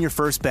don't win your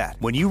first bet.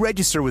 When you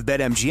register with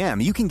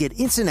BetMGM, you can get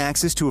instant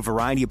access to a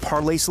variety of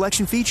parlay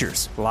selection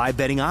features, live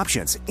betting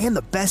options, and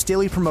the best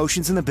daily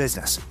promotions in the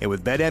business. And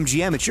with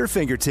BetMGM at your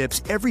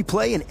fingertips, every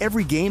play and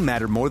every game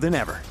matter more than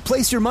ever.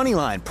 Place your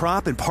moneyline,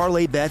 prop, and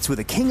parlay bets with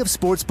the king of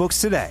sportsbooks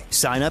today.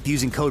 Sign up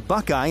using code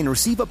Buckeye and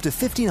receive up to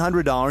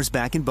 $1,500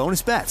 back in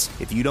bonus bets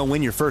if you don't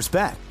win your first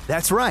bet.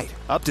 That's right,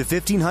 up to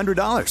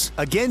 $1,500.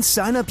 Again,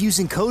 sign up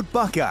using code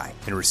Buckeye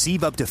and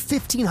receive up to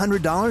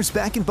 $1,500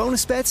 back in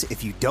bonus bets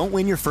if you don't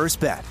win your first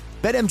bet.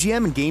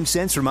 BetMGM and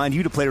GameSense remind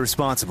you to play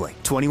responsibly.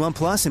 21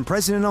 plus and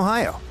present in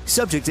Ohio.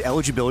 Subject to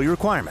eligibility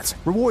requirements.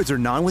 Rewards are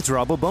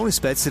non-withdrawable bonus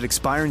bets that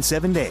expire in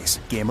 7 days.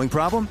 Gambling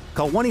problem?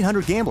 Call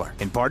 1-800-GAMBLER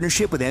in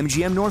partnership with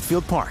MGM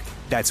Northfield Park.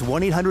 That's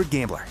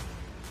 1-800-GAMBLER.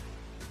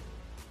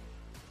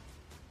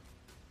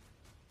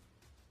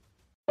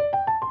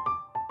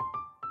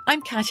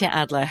 I'm Katya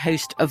Adler,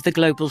 host of The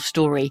Global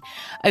Story.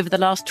 Over the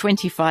last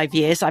 25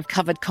 years, I've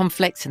covered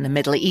conflicts in the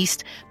Middle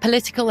East,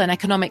 political and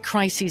economic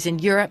crises in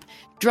Europe,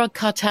 drug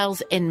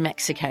cartels in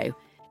Mexico.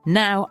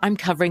 Now I'm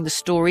covering the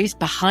stories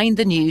behind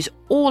the news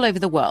all over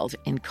the world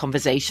in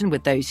conversation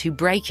with those who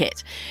break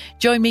it.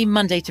 Join me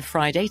Monday to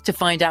Friday to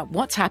find out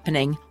what's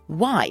happening,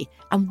 why,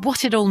 and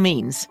what it all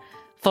means.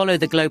 Follow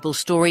The Global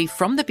Story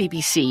from the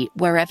BBC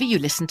wherever you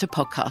listen to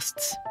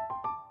podcasts.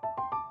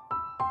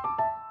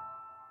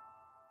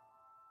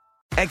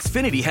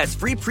 Xfinity has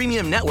free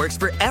premium networks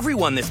for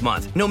everyone this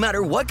month, no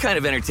matter what kind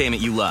of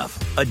entertainment you love.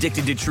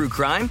 Addicted to true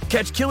crime?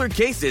 Catch killer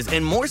cases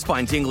and more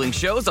spine-tingling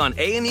shows on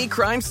A&E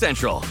Crime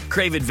Central.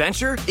 Crave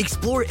adventure?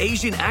 Explore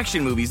Asian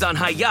action movies on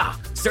Hi-Ya.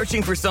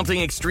 Searching for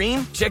something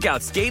extreme? Check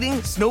out skating,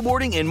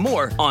 snowboarding, and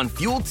more on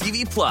Fuel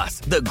TV Plus,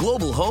 the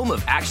global home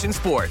of action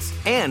sports.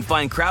 And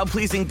find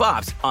crowd-pleasing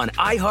bops on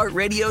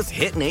iHeartRadio's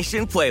Hit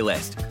Nation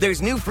playlist.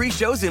 There's new free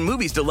shows and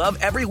movies to love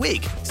every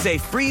week. Say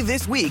free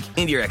this week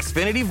in your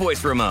Xfinity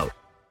voice remote.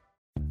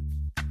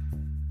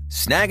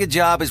 Snag a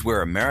Job is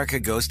where America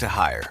goes to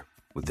hire,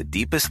 with the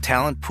deepest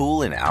talent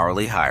pool in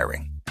hourly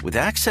hiring. With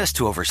access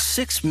to over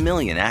 6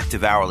 million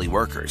active hourly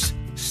workers,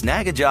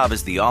 Snag a Job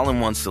is the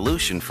all-in-one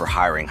solution for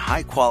hiring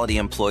high-quality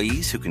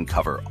employees who can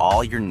cover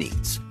all your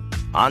needs.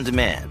 On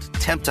demand,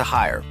 temp to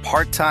hire,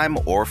 part-time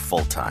or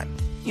full-time.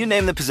 You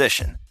name the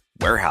position.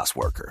 Warehouse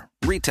worker,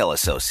 retail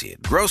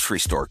associate, grocery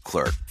store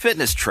clerk,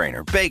 fitness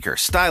trainer, baker,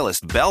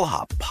 stylist,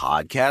 bellhop,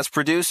 podcast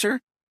producer.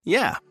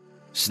 Yeah,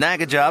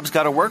 Snag a Job's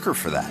got a worker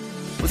for that.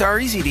 With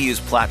our easy-to-use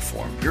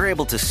platform, you're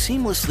able to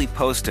seamlessly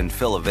post and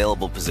fill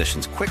available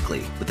positions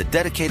quickly with a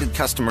dedicated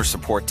customer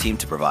support team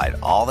to provide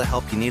all the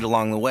help you need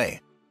along the way.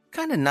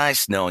 Kind of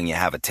nice knowing you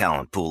have a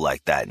talent pool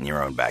like that in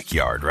your own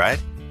backyard,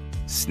 right?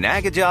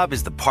 Snag a Job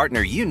is the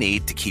partner you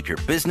need to keep your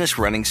business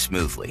running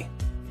smoothly.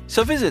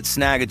 So visit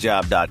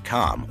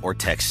snagajob.com or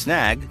text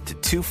SNAG to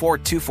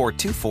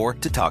 242424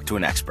 to talk to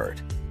an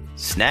expert.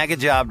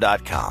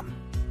 Snagajob.com,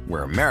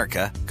 where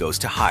America goes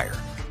to hire.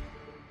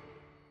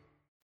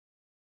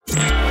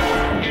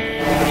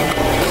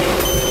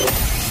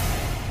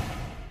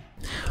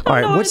 All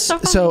right,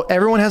 so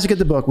everyone has to get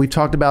the book. We've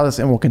talked about this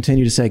and we'll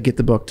continue to say get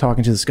the book,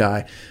 Talking to the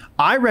Sky.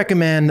 I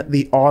recommend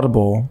the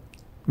Audible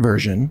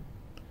version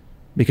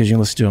because you can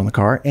listen to it in the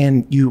car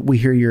and we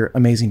hear your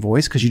amazing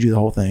voice because you do the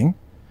whole thing.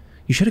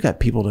 You should have got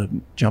people to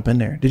jump in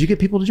there. Did you get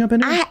people to jump in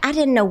there? I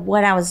didn't know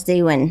what I was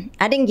doing.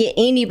 I didn't get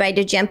anybody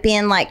to jump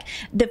in. Like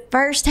the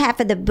first half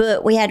of the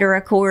book, we had to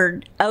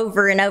record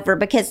over and over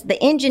because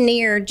the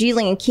engineer,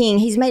 Julian King,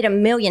 he's made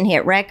 1 million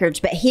hit records,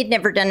 but he'd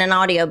never done an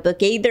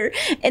audiobook either.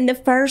 And the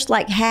first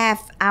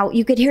half out,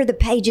 you could hear the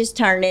pages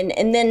turning.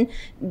 And then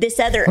this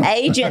other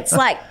agent's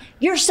like,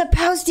 you're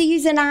supposed to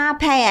use an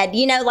iPad,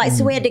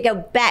 so we had to go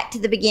back to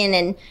the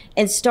beginning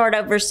and start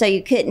over so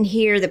you couldn't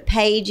hear the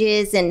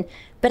pages.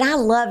 But I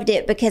loved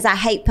it because I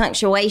hate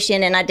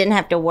punctuation and I didn't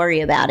have to worry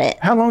about it.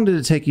 How long did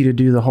it take you to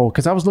do the whole?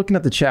 Because I was looking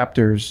at the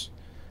chapters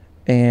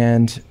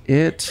and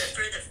it...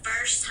 For the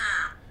first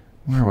time.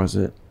 Where was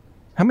it?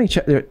 How many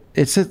chapters?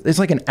 It's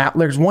like an hour.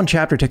 There's one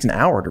chapter takes an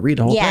hour to read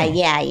the whole thing.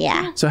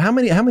 Yeah. So how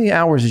many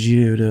hours did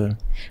you do to...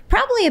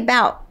 Probably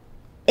about...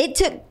 It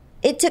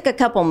took a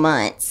couple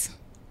months.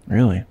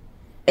 Really?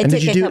 It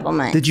took a couple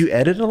months. Did you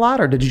edit a lot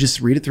or did you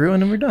just read it through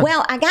and then we're done?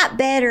 Well, I got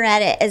better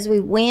at it as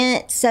we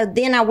went. So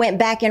then I went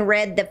back and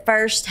read the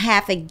first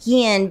half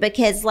again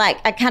because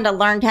I kind of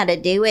learned how to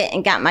do it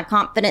and got my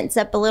confidence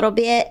up a little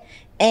bit.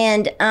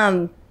 And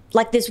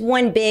this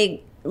one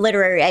big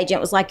literary agent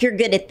was like, you're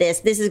good at this.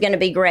 This is going to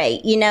be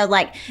great.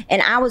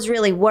 And I was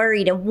really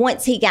worried. And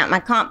once he got my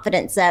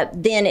confidence up,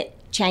 then it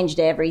changed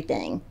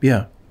everything.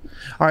 Yeah.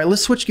 All right,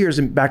 let's switch gears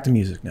and back to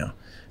music now.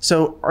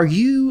 So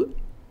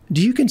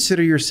do you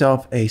consider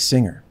yourself a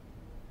singer?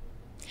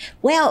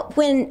 Well,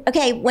 when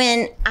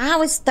I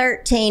was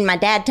 13, my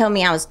dad told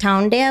me I was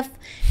tone deaf,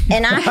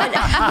 and I had,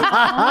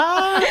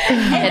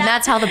 and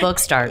that's how the book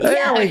starts.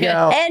 There we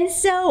go. And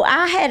so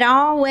I had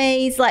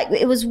always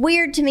it was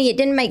weird to me. It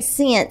didn't make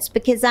sense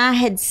because I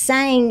had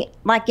sang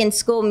in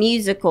school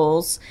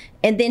musicals,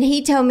 and then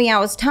he told me I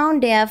was tone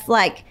deaf,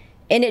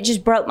 and it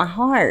just broke my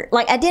heart.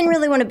 I didn't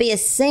really want to be a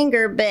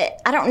singer, but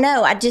I don't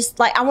know. I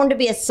just I wanted to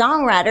be a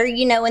songwriter,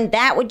 and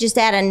that would just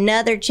add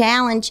another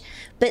challenge.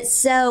 But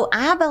so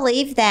I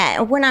believe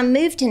that. When I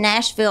moved to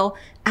Nashville,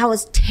 I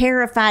was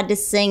terrified to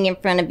sing in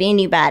front of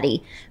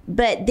anybody.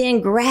 But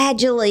then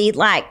gradually,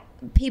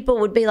 people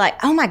would be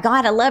like, oh my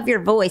God, I love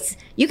your voice.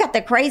 You got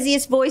the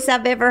craziest voice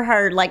I've ever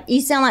heard.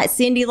 You sound like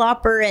Cyndi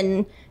Lauper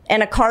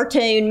and a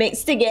cartoon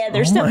mixed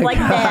together, stuff like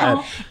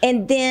that.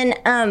 And then,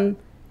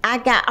 I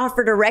got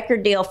offered a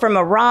record deal from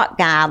a rock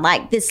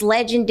guy, this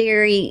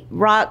legendary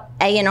rock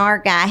A&R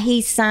guy.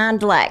 He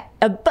signed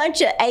a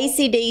bunch of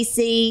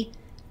AC/DC,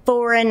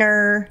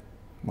 Foreigner,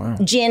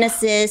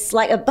 Genesis,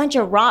 a bunch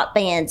of rock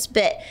bands.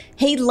 But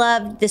he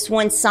loved this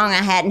one song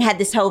I had and had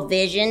this whole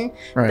vision.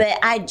 Right. But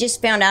I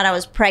just found out I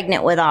was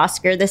pregnant with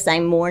Oscar the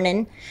same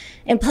morning.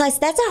 And plus,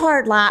 that's a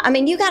hard life. I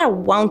mean, you got to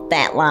want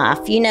that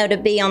life, to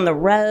be on the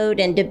road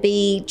and to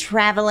be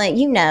traveling.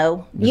 You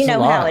know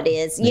how it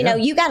is. You know,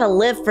 you got to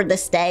live for the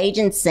stage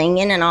and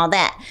singing and all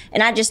that.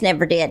 And I just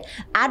never did.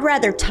 I'd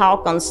rather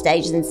talk on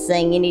stage than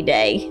sing any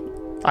day.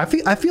 I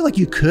feel like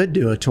you could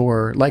do a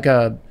tour,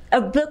 a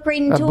book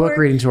reading tour? A book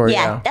reading tour,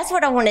 yeah. That's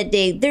what I want to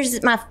do.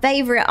 There's my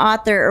favorite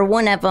author, or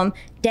one of them,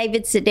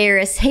 David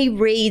Sedaris. He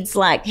reads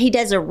he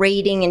does a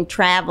reading and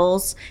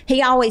travels.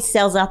 He always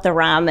sells out the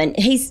rhyme, and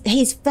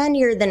he's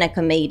funnier than a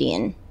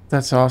comedian.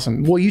 That's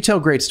awesome. Well, you tell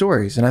great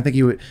stories, and I think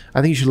you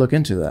should look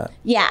into that.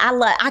 Yeah,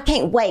 I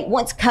can't wait.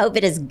 Once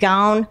COVID is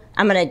gone,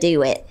 I'm gonna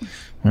do it.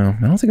 Well,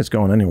 I don't think it's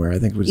going anywhere. I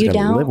think we just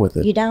got to live with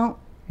it. You don't?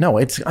 No,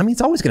 it's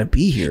always going to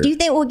be here. Do you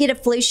think we'll get a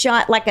flu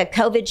shot, like a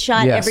COVID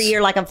shot Yes. every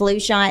year, like a flu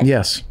shot?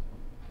 Yes,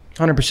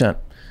 100%.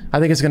 I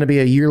think it's going to be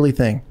a yearly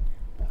thing.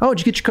 Oh,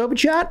 did you get your COVID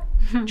shot?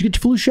 Did you get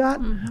your flu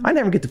shot? I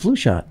never get the flu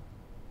shot.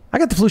 I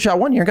got the flu shot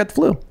one year. I got the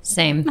flu.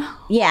 Same.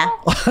 Yeah.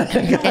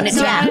 And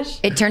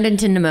it turned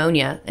into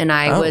pneumonia, and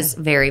I was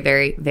very,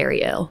 very,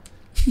 very ill.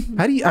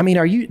 How do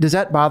you? Does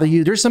that bother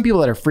you? There's some people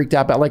that are freaked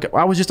out about. Like,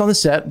 I was just on the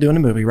set doing a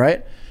movie,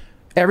 right?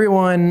 We had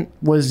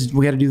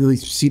to do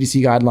these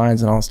CDC guidelines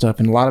and all that stuff,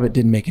 and a lot of it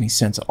didn't make any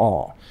sense at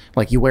all.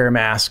 Like, you wear a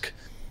mask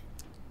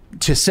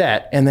to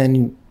set, and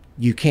then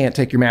you can't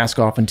take your mask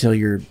off until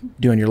you're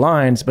doing your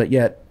lines, but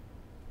yet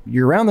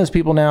you're around those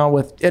people now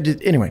with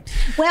anyway.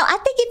 Well, I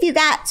think if you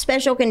got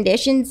special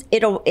conditions,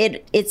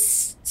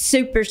 it's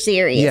super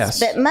serious. Yes.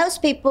 But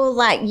most people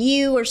like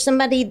you or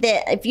somebody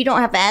that, if you don't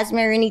have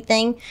asthma or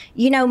anything,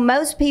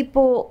 most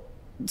people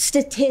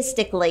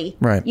statistically,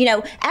 right.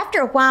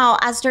 After a while,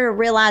 I started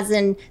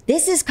realizing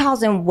this is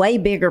causing way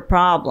bigger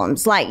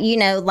problems. Like,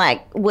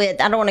 like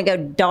with, I don't want to go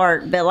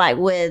dark, but like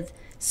with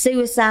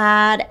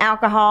suicide,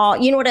 alcohol,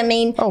 you know what I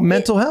mean? Oh,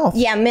 mental health.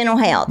 Yeah, mental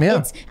health.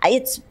 Yeah.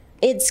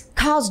 It's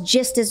caused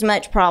just as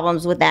much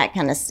problems with that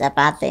kind of stuff,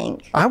 I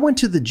think. I went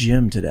to the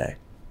gym today,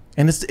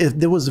 and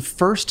it was the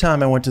first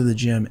time I went to the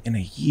gym in a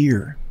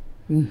year.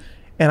 And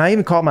I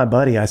even called my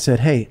buddy. I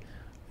said, "Hey,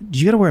 do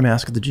you got to wear a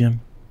mask at the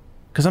gym?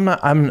 Because I'm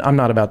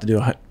not about to do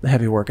a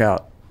heavy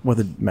workout with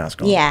a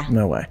mask on. Yeah,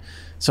 no way."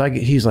 So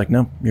he's like,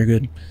 "No, you're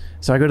good."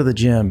 So I go to the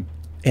gym,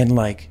 and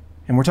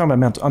we're talking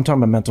about I'm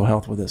talking about mental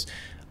health with this.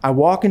 I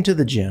walk into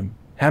the gym,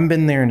 haven't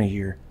been there in a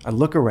year. I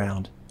look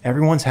around,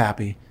 everyone's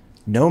happy.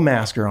 No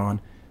mask are on,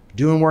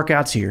 doing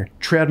workouts here,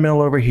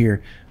 treadmill over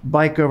here,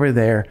 bike over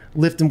there,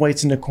 lifting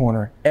weights in the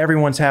corner.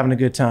 Everyone's having a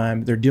good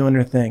time. They're doing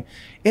their thing.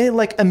 And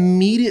it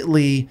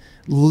immediately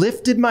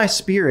lifted my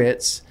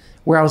spirits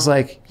where I was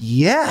like,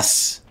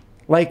 yes,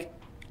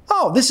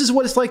 oh, this is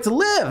what it's like to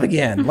live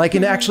again,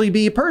 and actually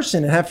be a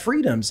person and have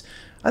freedoms.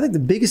 I think the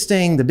biggest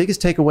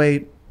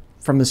takeaway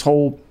from this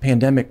whole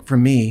pandemic for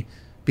me,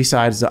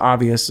 besides the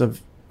obvious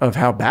of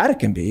how bad it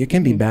can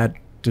be bad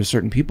to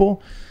certain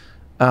people,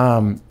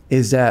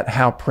 is that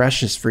how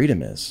precious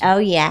freedom is. Oh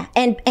yeah,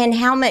 and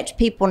how much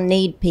people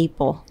need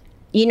people.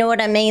 You know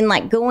what I mean?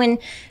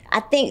 I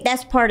think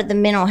that's part of the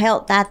mental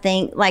health. I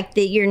think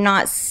that you're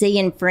not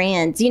seeing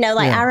friends.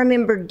 I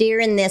remember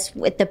during this,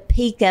 at the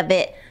peak of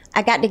it,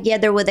 I got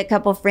together with a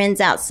couple friends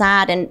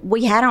outside, and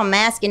we had on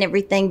masks and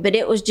everything, but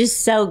it was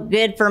just so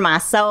good for my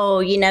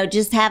soul.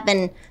 Just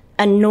having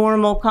a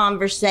normal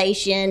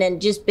conversation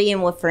and just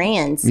being with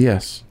friends.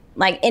 Yes.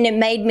 And it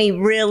made me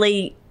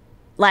really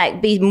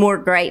be more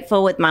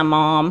grateful with my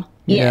mom.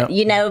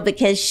 Yeah.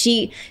 Because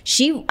she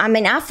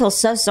I feel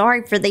so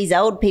sorry for these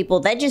old people.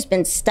 They've just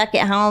been stuck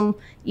at home,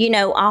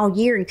 all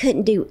year and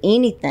couldn't do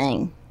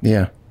anything.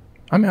 Yeah.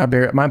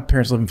 My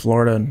parents live in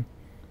Florida, and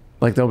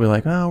they'll be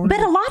like, oh. But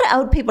a lot of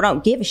old people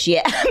don't give a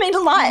shit. A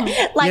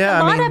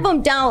lot of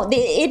them don't.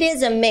 It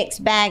is a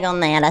mixed bag on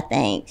that, I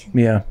think.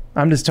 Yeah.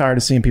 I'm just tired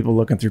of seeing people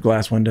looking through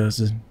glass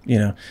windows.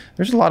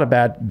 There's a lot of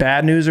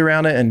bad news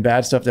around it and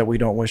bad stuff that we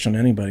don't wish on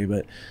anybody,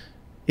 but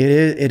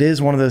it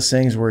is one of those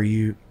things where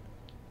you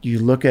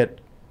look at,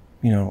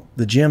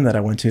 the gym that I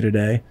went to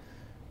today, and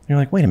you're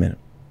like, wait a minute,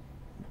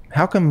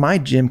 how come my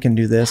gym can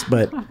do this,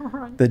 but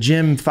the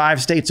gym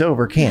 5 states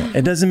over can't?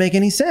 It doesn't make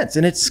any sense.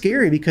 And it's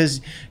scary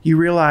because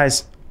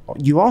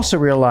you also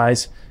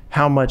realize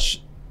how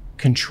much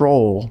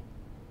control,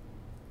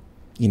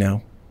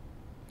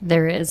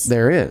 there is.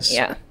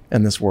 Yeah.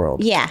 In this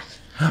world. Yeah.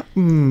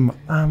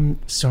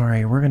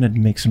 Sorry, we're going to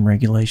make some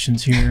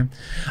regulations here.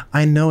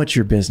 I know it's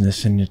your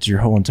business and it's your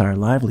whole entire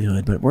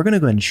livelihood, but we're going to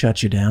go ahead and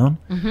shut you down.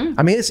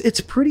 Mm-hmm.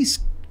 It's pretty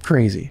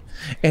crazy.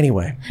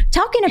 Anyway.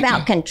 Talking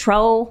about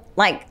control,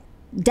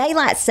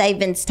 daylight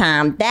savings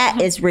time,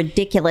 that is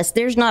ridiculous.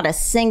 There's not a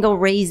single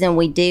reason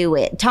we do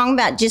it. Talking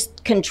about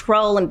just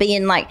control and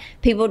being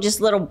people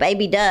just little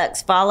baby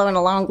ducks following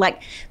along,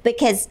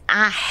 because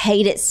I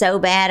hate it so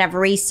bad. I've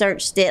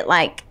researched it,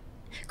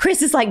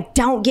 Chris is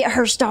don't get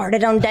her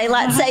started on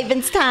daylight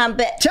savings time.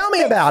 But tell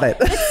me about it.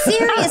 But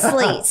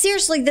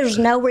seriously, there's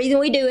no reason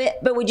we do it,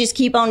 but we just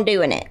keep on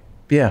doing it.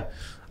 Yeah.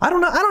 I don't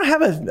know.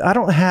 I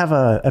don't have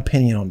a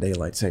opinion on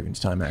daylight savings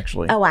time,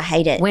 actually. Oh, I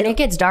hate it. When it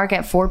gets dark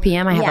at 4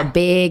 p.m., I have a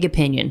big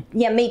opinion.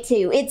 Yeah, me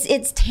too.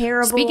 It's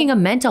terrible. Speaking of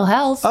mental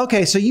health.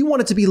 Okay, so you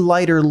want it to be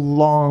lighter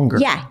longer.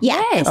 Yeah.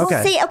 Yes. Okay.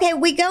 Well, see,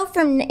 we go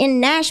from,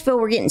 in Nashville,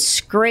 we're getting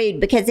screwed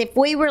because if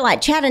we were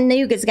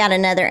Chattanooga's got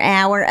another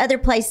hour, other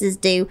places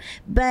do,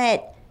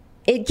 but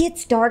it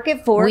gets dark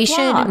at 4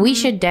 o'clock. We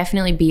should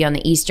definitely be on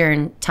the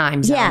Eastern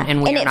time zone,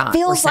 and we're not. And it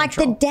feels like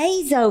the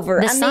day's over.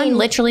 The sun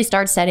literally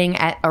starts setting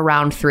at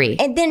around 3.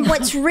 And then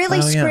what's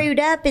really screwed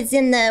up is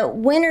in the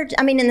winter,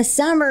 in the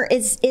summer,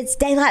 it's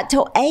daylight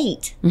till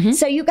 8. Mm-hmm.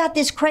 So you got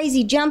this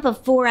crazy jump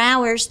of 4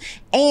 hours.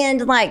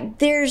 And like,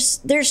 there's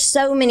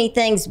so many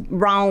things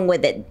wrong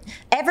with it.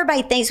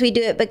 Everybody thinks we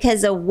do it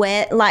because of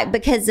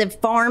because of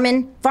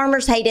farming.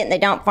 Farmers hate it and they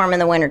don't farm in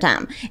the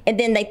wintertime. And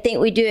then they think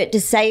we do it to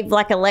save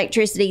like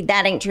electricity.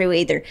 That ain't true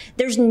either.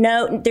 There's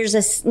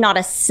not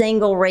a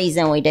single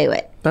reason we do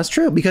it. That's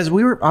true, because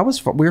we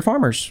were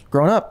farmers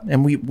growing up,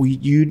 and we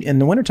in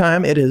the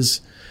wintertime it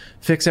is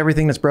fix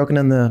everything that's broken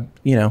in the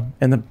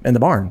in the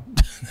barn.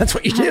 That's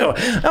what you do.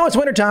 Oh, it's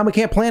wintertime. We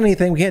can't plant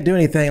anything. We can't do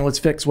anything. Let's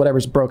fix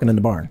whatever's broken in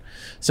the barn.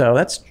 So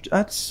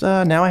that's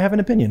now I have an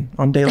opinion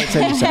on daylight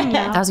savings time.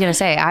 I was going to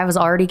say, I was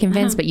already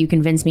convinced, but you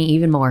convinced me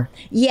even more.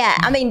 Yeah,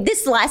 I mean, this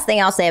is the last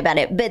thing I'll say about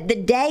it. But the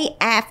day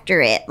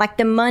after it, like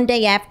the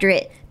Monday after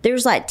it,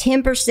 there's like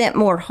 10%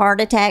 more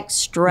heart attacks,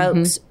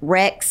 strokes,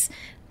 wrecks.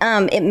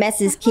 It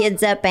messes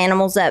kids up,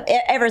 animals up,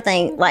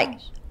 everything. Like,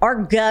 our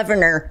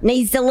governor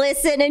needs to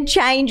listen and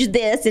change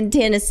this in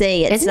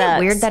Tennessee. Isn't it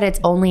weird that it's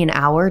only an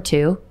hour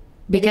too?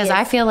 Because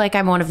I feel like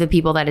I'm one of the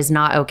people that is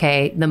not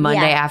okay the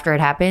Monday after it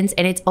happens,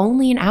 and it's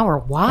only an hour.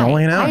 Why?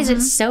 Only an hour. Why is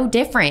it so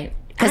different?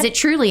 Because it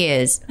truly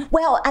is.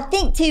 Well, I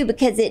think too,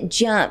 because it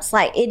jumps.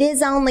 Like, it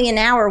is only an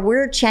hour.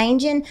 We're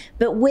changing,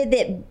 but with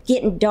it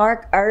getting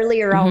dark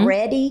earlier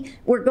already,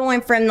 we're going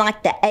from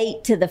like the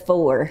 8 to the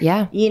 4.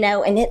 Yeah. You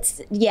know, and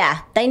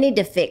they need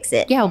to fix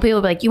it. Yeah, well, people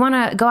will be like, you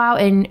want to go out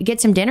and get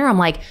some dinner? I'm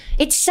like,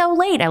 it's so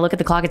late. I look at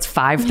the clock, it's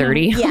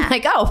 5:30. Yeah. I'm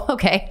like, oh,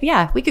 okay.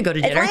 Yeah, we could go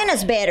to dinner.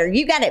 Atlanta's better.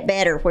 You got it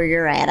better where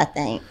you're at, I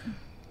think.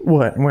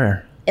 What?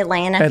 Where?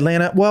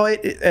 Atlanta. Well,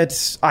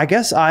 it's. I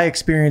guess I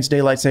experienced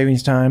daylight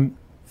savings time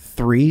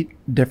 3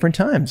 different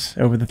times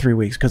over the 3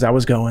 weeks, because I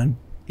was going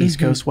East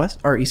Coast West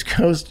or East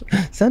Coast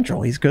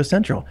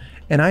Central,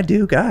 and I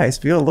do, guys,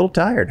 feel a little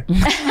tired.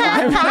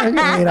 I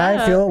mean,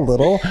 I feel a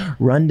little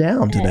run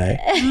down today.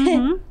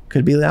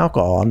 Could be the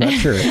alcohol. I'm not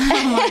sure.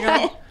 Oh my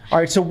God. All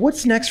right. So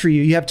what's next for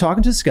you? You have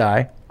Talking to the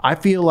Sky. I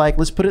feel like,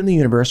 let's put it in the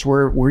universe.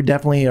 We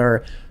definitely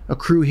are a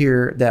crew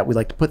here that we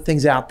like to put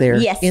things out there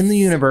in the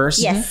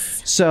universe.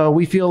 Yes. So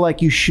we feel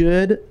like you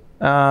should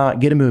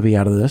get a movie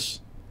out of this.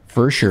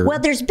 For sure. Well,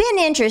 there's been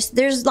interest.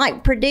 There's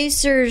like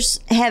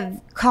producers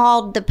have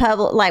called the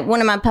public, like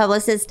one of my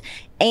publicists,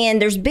 and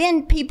there's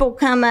been people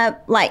come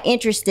up like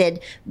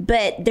interested,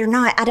 but they're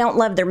not. I don't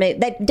love their movie.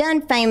 They've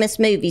done famous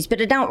movies, but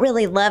I don't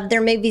really love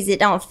their movies. It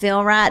don't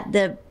feel right.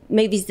 The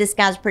movies this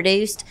guy's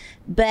produced,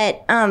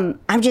 but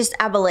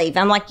I believe.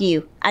 I'm like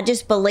you. I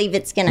just believe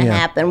it's going to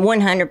happen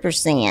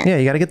 100%. Yeah,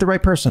 you got to get the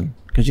right person,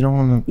 because you don't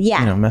want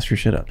to mess your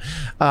shit up.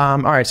 All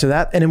right, so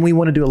that, and then we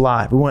want to do a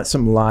live. We want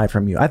something live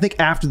from you. I think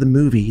after the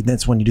movie,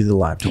 that's when you do the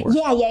live tour.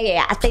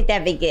 Yeah. I think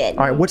that'd be good.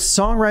 All right, what's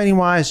songwriting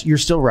wise? You're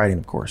still writing,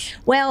 of course.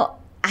 Well,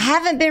 I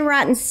haven't been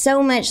writing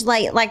so much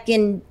like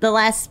in the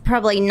last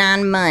probably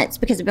 9 months,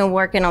 because I've been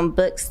working on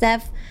book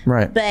stuff.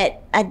 Right.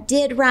 But I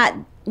did write.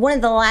 One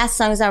of the last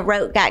songs I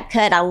wrote got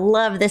cut. I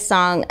love this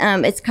song.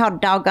 It's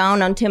called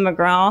Doggone on Tim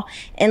McGraw.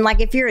 And like,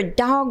 if you're a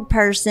dog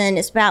person,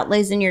 it's about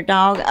losing your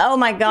dog. Oh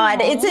my God.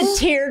 It's a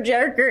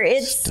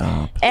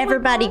tearjerker.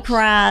 Everybody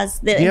cries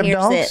that Do you have hears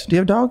dogs? it. Do you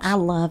have dogs? I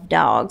love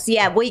dogs.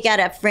 Yeah, we got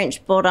a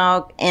French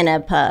bulldog and a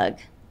pug.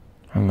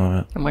 I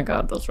love it. Oh my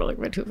God, those are like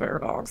my 2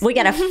 favorite dogs. We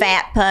got a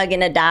fat pug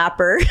in a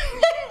diaper.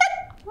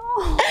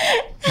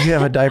 Do you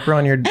have a diaper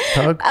on your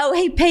pug? Oh,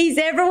 he pees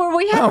everywhere.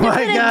 We have to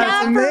put a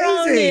diaper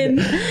on him.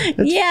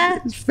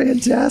 It's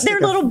fantastic.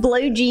 They're little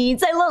blue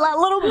jeans. They look like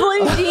little blue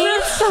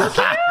jeans. So cute.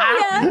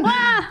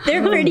 Yeah.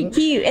 They're pretty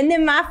cute. And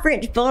then my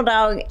French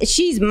bulldog,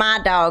 she's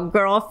my dog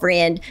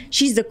girlfriend.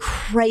 She's the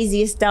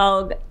craziest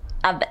dog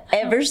I've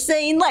ever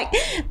seen. Like,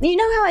 you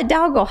know how a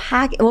dog will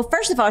hike? Well,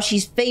 first of all,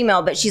 she's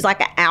female, but she's like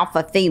an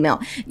alpha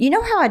female. You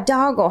know how a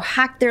dog will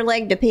hike their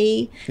leg to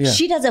pee? Yeah.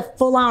 She does a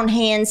full-on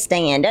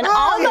handstand and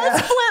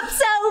almost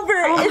flips over.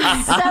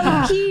 It's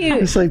so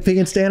cute. It's like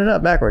peeing standing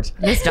up backwards.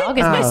 This dog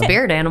is my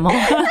spirit animal.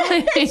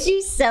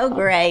 She's so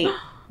great.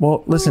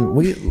 Well,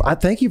 listen, I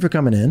thank you for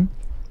coming in,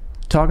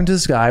 Talking to the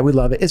Sky. We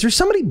love it. Is there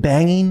somebody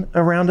banging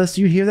around us?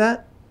 Do you hear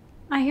that?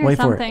 I hear Wait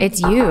for it. something.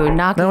 It's you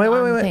knocking No, wait.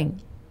 on the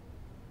thing.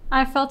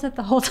 I felt it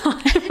the whole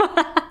time.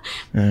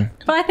 Yeah.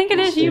 But I think it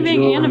is you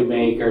being jewelry animated.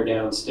 maker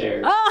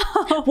downstairs.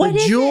 Oh, What The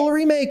is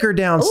jewelry maker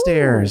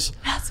downstairs.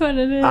 that's what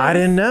it is. I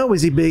didn't know.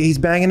 He's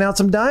banging out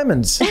some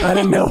diamonds. I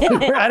didn't know.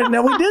 I didn't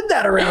know we did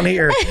that around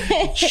here.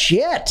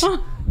 Shit.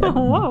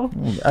 Whoa.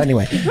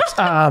 Anyway,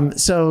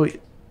 so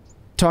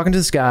Talking to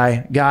the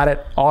Sky, got it.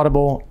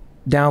 Audible,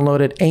 download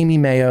it. Amy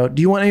Mayo.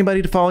 Do you want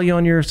anybody to follow you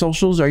on your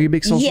socials? Are you a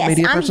big social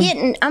media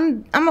person?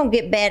 I'm gonna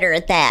get better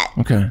at that.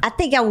 Okay. I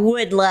think I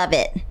would love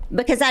it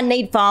because I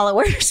need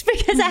followers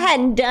because I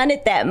hadn't done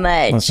it that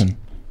much. Listen,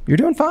 you're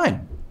doing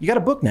fine. You got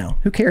a book now.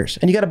 Who cares?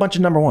 And you got a bunch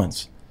of number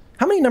ones.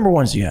 How many number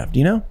ones do you have? Do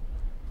you know?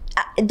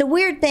 The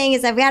weird thing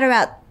is I've got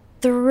about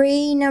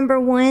 3 number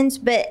ones,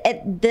 but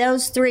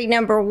those 3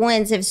 number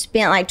ones have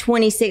spent like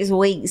 26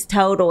 weeks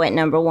total at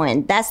number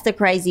 1. That's the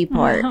crazy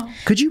part.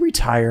 Could you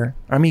retire?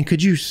 I mean,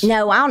 could you?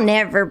 No, I'll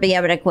never be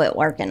able to quit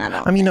working. I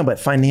don't. I mean, no, but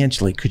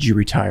financially, could you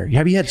retire?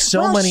 Have you had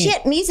so many?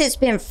 Shit, music's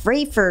been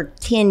free for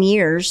 10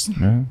 years.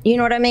 You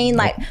know what I mean?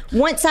 Like,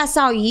 once I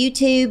saw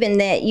YouTube and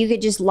that you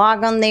could just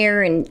log on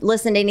there and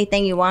listen to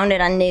anything you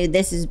wanted, I knew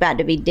this is about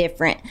to be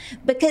different.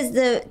 Because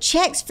the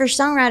checks for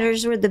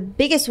songwriters were the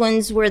biggest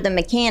ones were the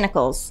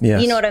mechanicals.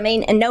 Yes. You know what I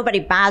mean? And nobody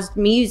buys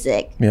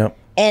music. Yep.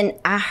 And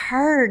I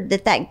heard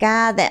that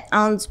guy that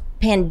owns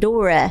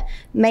Pandora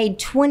made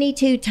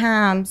 22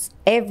 times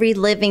every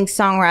living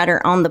songwriter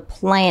on the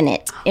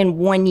planet in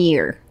 1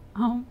 year.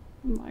 Oh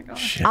my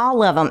gosh. Shit.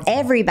 All of them,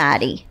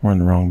 everybody. We're in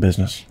the wrong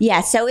business.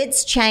 Yeah, so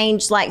it's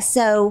changed. Like,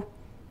 so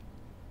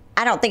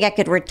I don't think I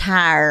could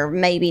retire.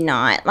 Maybe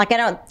not. Like,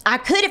 I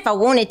could if I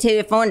wanted to,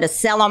 if I wanted to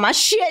sell all my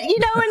shit, you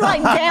know, and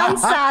like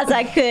downsize,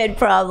 I could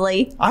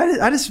probably.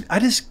 I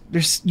just,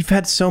 you've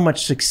had so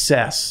much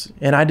success.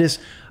 And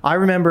I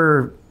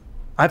remember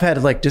I've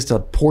had like just a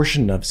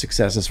portion of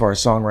success as far as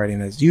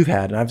songwriting as you've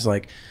had. And I was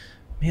like,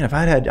 man, if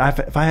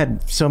I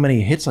had so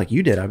many hits like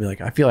you did, I'd be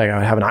like, I feel like I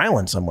would have an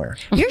island somewhere.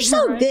 You're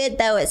so good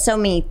though at so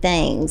many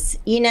things,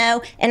 you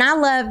know, and I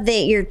love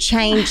that you're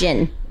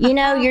changing. You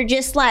know, you're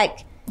just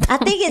like, I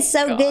think it's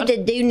so good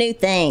to do new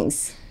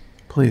things.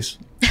 Please.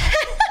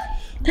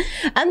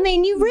 I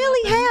mean, you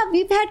really have.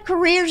 You've had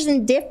careers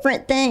in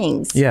different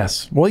things.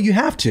 Yes. Well, you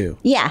have to.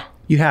 Yeah.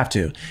 You have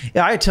to.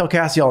 Yeah, I tell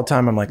Cassie all the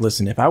time, I'm like,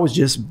 listen, if I was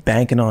just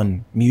banking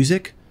on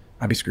music,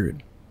 I'd be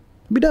screwed.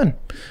 I'd be done.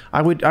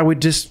 I would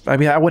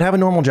have a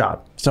normal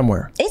job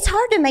somewhere. It's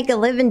hard to make a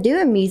living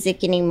doing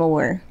music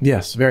anymore.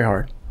 Yes, very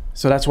hard.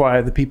 So that's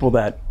why the people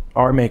that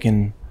are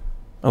making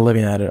a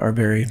living at it are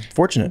very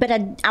fortunate. But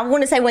I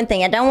want to say one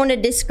thing. I don't want to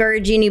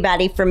discourage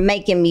anybody from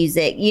making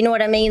music. You know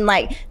what I mean?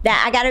 Like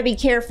that, I got to be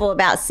careful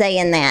about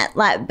saying that,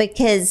 like,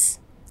 because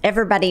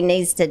everybody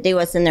needs to do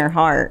what's in their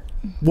heart.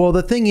 Well,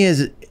 the thing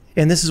is,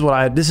 and this is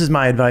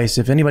my advice,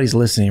 if anybody's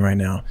listening right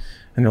now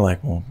and they're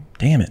like, well,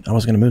 damn it, I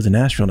was going to move to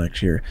Nashville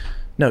next year.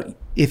 No,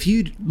 if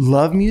you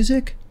love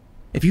music,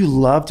 if you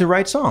love to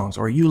write songs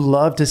or you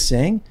love to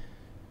sing,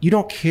 you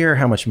don't care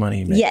how much money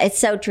you make. Yeah, it's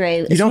so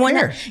true. You don't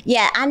care.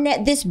 Yeah,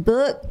 this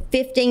book,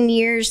 15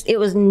 years, it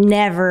was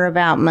never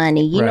about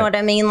money. You know what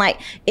I mean? Like,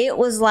 it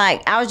was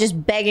like, I was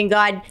just begging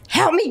God,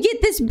 help me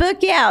get this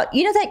book out.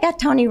 You know that guy,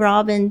 Tony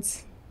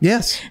Robbins?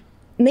 Yes.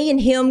 Me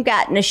and him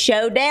got in a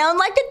showdown,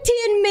 like a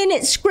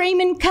 10-minute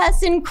screaming,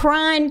 cussing,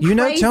 crying, crazy. You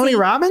know Tony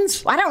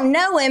Robbins? I don't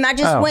know him. I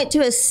just went to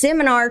a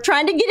seminar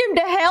trying to get him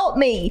to help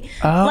me.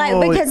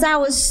 Because I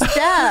was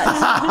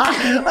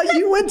stuck.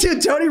 You went to a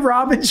Tony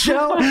Robbins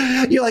show?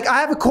 You're like, I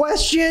have a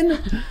question.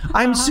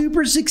 I'm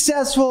super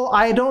successful.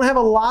 I don't have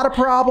a lot of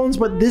problems,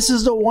 but this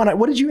is the one.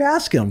 What did you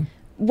ask him?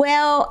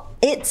 Well,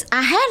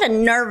 I had a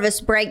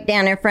nervous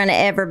breakdown in front of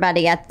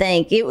everybody, I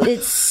think.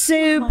 It's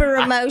super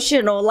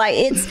emotional. Like,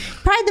 it's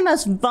probably the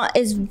most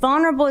as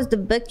vulnerable as the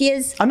book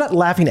is. I'm not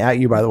laughing at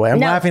you, by the way. I'm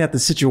laughing at the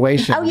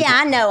situation. Oh, yeah,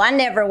 I know. I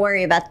never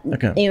worry about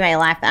anybody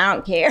laughing. I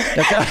don't care.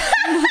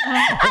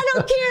 I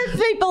don't care if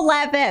people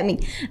laugh at me.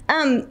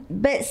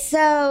 But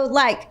so,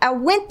 like, I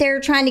went there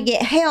trying to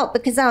get help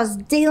because I was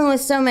dealing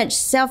with so much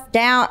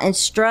self-doubt and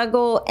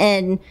struggle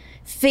and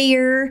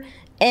fear.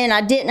 And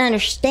I didn't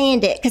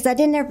understand it because I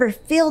didn't ever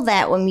feel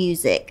that with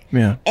music.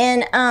 Yeah.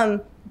 And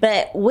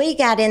but we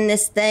got in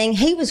this thing.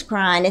 He was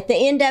crying at the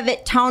end of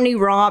it. Tony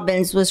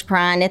Robbins was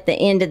crying at the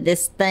end of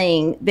this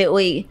thing that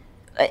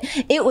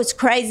it was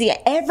crazy.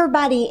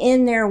 Everybody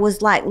in there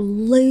was like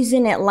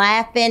losing it,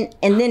 laughing.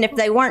 And then if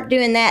they weren't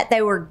doing that,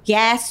 they were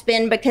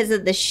gasping because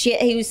of the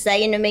shit he was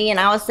saying to me and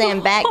I was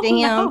saying back to him.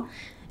 No.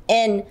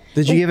 And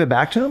did you give it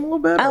back to him a little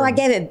bit? Oh, I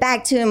gave it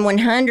back to him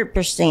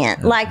 100%.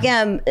 Okay. Like,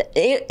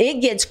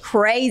 it gets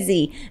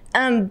crazy.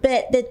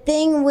 But the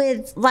thing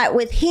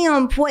with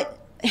him,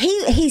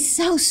 he's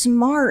so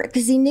smart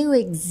because he knew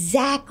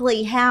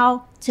exactly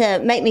how to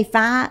make me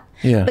fight.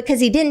 Yeah. Because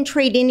he didn't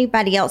treat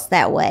anybody else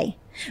that way.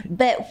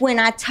 But when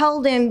I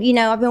told him, you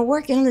know, I've been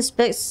working on this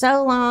book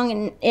so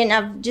long and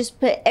I've just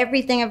put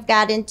everything I've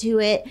got into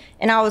it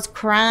and I was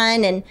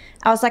crying and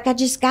I was like, I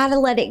just got to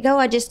let it go.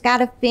 I just got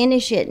to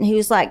finish it. And he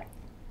was like,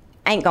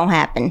 ain't going to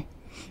happen.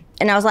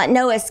 And I was like,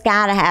 no, it's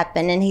got to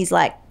happen. And he's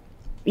like,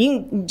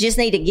 you just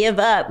need to give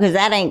up because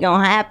that ain't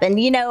going to happen,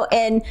 you know.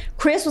 And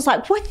Chris was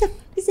like, what the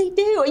fuck is he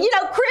doing? You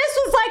know, Chris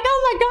was like,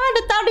 oh my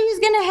God, I thought he was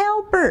going to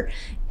help her.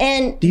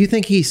 And do you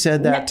think he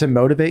said that to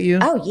motivate you?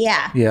 Oh,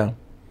 yeah. Yeah.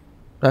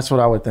 That's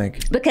what I would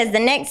think. Because the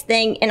next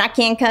thing, and I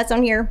can cuss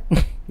on here.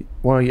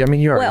 Well, I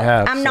mean, you already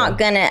have. I'm not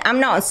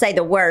gonna say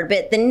the word,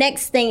 but the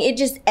next thing, it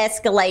just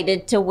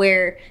escalated to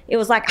where it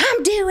was like,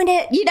 I'm doing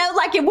it, you know,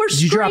 like we're screaming.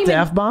 Did you drop the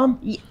F-bomb?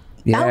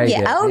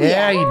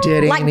 Yeah, you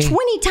did, like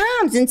 20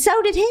 times, and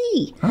so did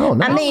he. Oh,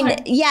 nice. I mean,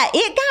 yeah,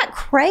 it got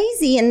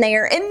crazy in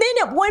there. And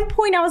then at one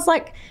point I was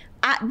like,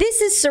 this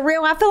is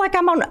surreal. I feel like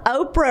I'm on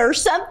Oprah or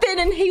something.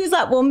 And he was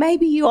like, well,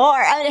 maybe you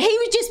are. And he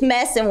was just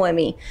messing with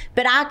me.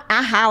 But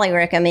I highly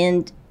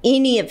recommend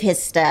any of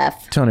his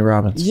stuff. Tony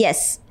Robbins.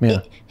 Yes.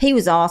 Yeah. He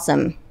was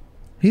awesome.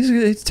 He's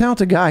a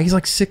talented guy. He's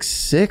like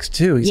 6'6"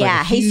 too. He's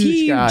like a he's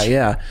huge. guy.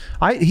 Yeah.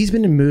 He's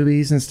been in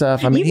movies and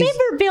stuff. I mean, you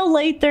remember Bill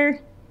Luther?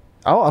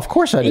 Oh, of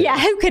course I do. Yeah,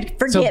 who could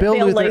forget Bill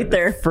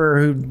Luther?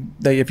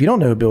 If you don't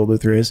know who Bill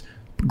Luther is,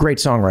 great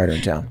songwriter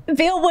in town.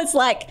 Bill was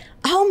like,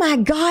 "Oh my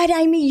God,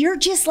 Amy, you're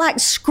just like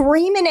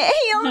screaming at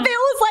him." Bill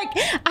was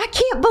like, "I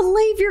can't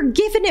believe you're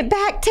giving it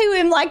back to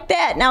him like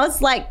that." And I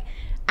was like,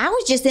 I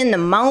was just in the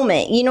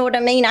moment. You know what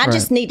I mean? I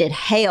just needed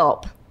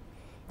help.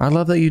 I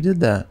love that you did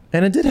that.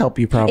 And it did help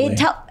you probably.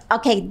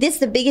 Okay, this is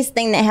the biggest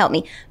thing that helped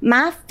me.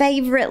 My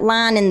favorite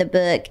line in the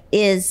book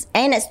is,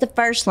 and it's the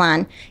first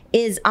line,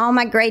 is all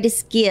my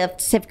greatest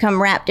gifts have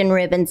come wrapped in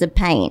ribbons of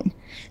pain.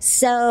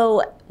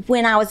 So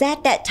when I was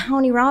at that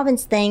Tony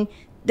Robbins thing,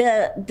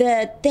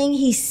 the thing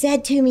he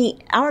said to me,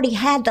 I already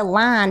had the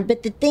line,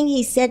 but the thing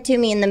he said to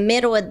me in the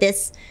middle of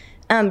this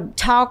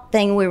talk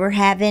thing we were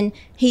having,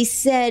 he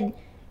said,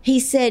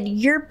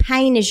 your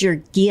pain is your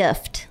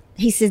gift.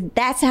 He said,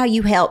 that's how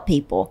you help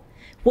people.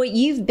 What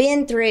you've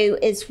been through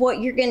is what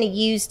you're going to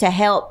use to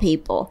help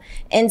people.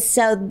 And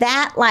so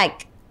that,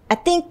 I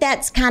think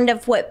that's kind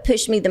of what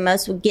pushed me the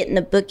most with getting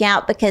the book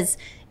out, because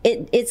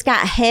it's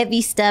got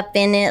heavy stuff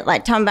in it,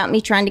 like talking about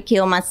me trying to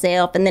kill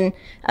myself. And then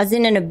I was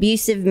in an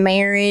abusive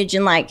marriage,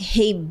 and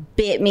he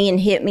bit me and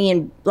hit me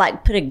and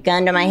put a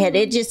gun to my head.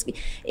 It just,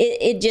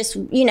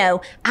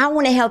 I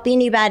want to help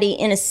anybody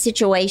in a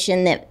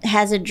situation that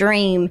has a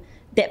dream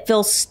that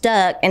feels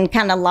stuck and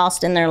kind of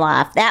lost in their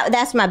life.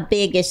 That's my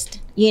biggest,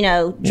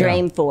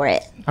 dream for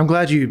it. I'm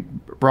glad you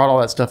brought all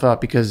that stuff up,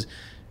 because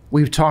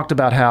we've talked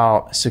about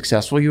how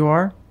successful you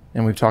are,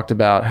 and we've talked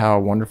about how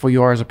wonderful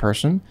you are as a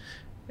person.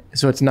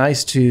 So it's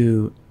nice for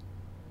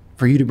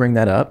you to bring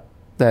that up,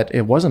 that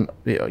it wasn't,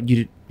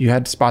 you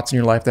had spots in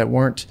your life that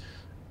weren't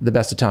the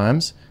best of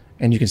times,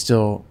 and you can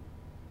still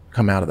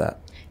come out of that.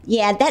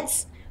 Yeah,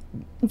 that's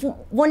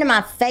one of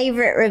my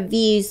favorite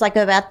reviews,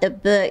 about the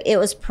book. It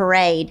was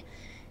Parade.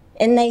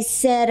 And they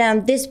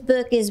said, this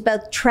book is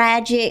both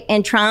tragic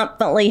and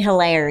triumphantly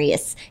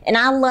hilarious. And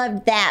I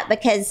loved that,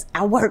 because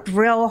I worked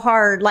real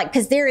hard,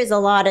 because there is a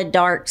lot of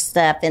dark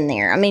stuff in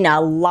there. I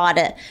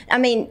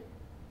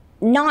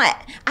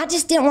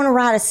just didn't want to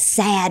write a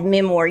sad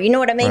memoir. You know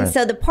what I mean? Right.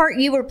 So the part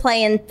you were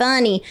playing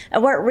funny, I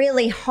worked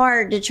really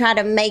hard to try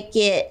to make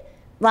it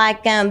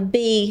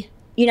be,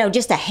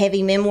 just a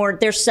heavy memoir.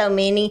 There's so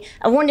many.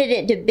 I wanted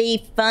it to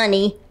be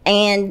funny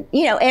and,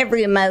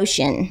 every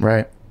emotion.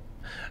 Right.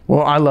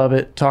 Well, I love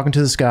it. Talking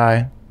to the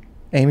Sky,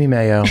 Amy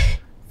Mayo,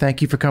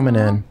 thank you for coming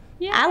in.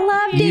 Yeah, I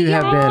loved it. You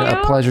have been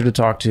a pleasure to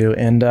talk to,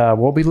 and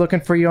we'll be looking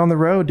for you on the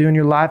road doing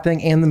your live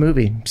thing and the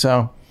movie.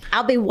 So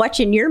I'll be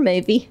watching your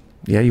movie.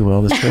 Yeah, you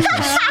will this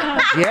Christmas.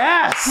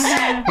 Yes.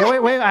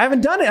 Wait, I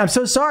haven't done it. I'm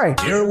so sorry.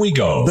 Here we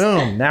go.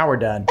 Boom. Now we're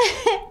done.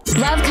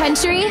 Love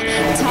country?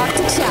 Talk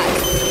to Chuck.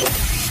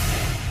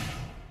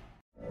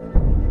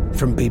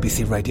 From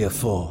BBC Radio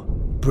 4,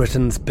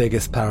 Britain's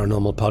biggest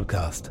paranormal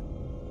podcast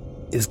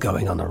is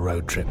going on a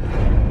road trip.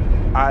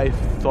 I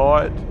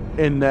thought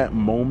in that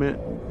moment,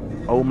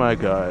 oh my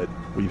God,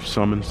 we've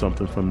summoned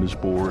something from this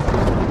board.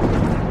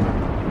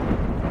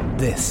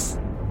 This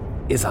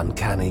is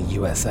Uncanny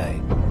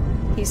USA.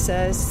 He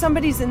says,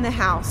 somebody's in the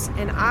house,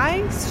 and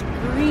I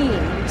screamed.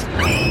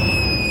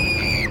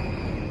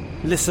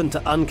 Listen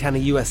to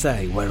Uncanny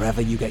USA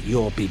wherever you get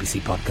your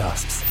BBC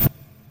podcasts,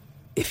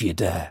 if you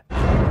dare.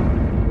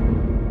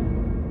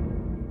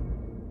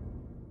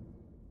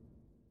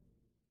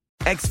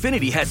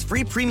 Xfinity has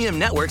free premium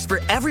networks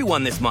for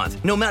everyone this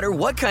month, no matter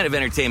what kind of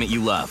entertainment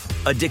you love.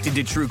 Addicted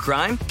to true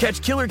crime?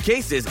 Catch killer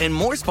cases and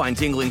more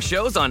spine-tingling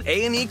shows on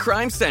A&E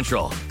Crime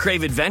Central.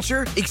 Crave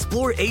adventure?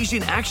 Explore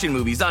Asian action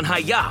movies on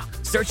Hi-YAH.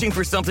 Searching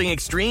for something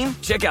extreme?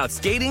 Check out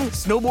skating,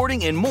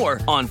 snowboarding, and more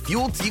on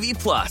Fuel TV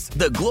Plus,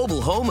 the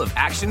global home of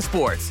action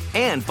sports.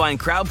 And find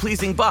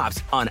crowd-pleasing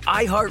bops on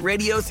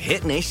iHeartRadio's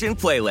Hit Nation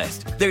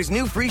playlist. There's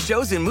new free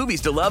shows and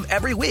movies to love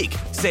every week.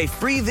 Say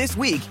free this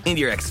week in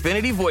your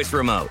Xfinity voice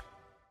remote.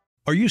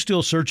 Are you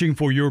still searching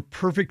for your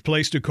perfect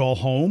place to call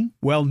home?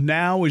 Well,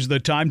 now is the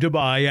time to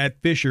buy at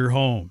Fisher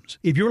Homes.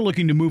 If you're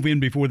looking to move in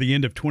before the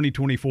end of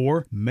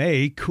 2024,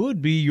 May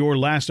could be your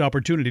last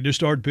opportunity to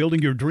start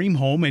building your dream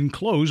home and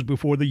close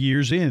before the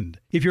year's end.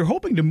 If you're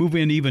hoping to move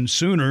in even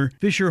sooner,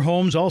 Fisher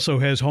Homes also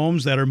has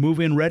homes that are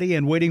move-in ready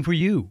and waiting for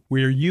you,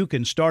 where you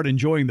can start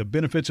enjoying the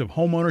benefits of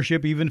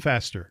homeownership even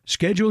faster.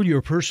 Schedule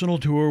your personal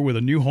tour with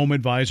a new home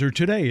advisor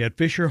today at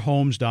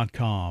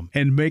FisherHomes.com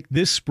and make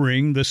this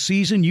spring the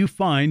season you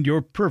find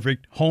your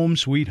perfect home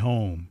sweet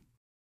home.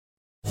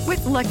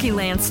 With Lucky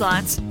Land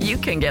Slots, you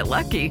can get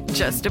lucky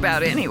just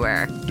about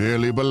anywhere.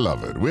 Dearly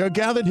beloved, we are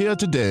gathered here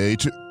today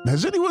to...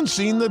 Has anyone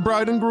seen the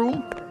bride and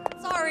groom?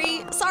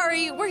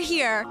 Sorry, we're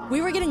here.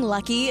 We were getting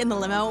lucky in the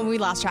limo and we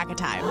lost track of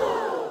time.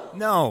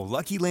 No,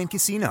 Lucky Land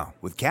Casino,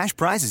 with cash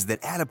prizes that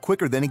add up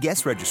quicker than a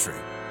guest registry.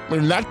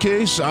 In that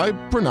case, I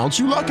pronounce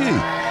you lucky.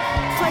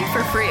 Play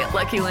for free at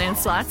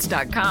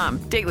LuckyLandSlots.com.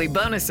 Daily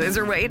bonuses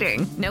are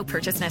waiting. No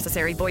purchase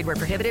necessary. Void where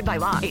prohibited by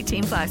law.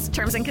 18+.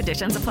 Terms and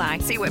conditions apply.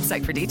 See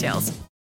website for details.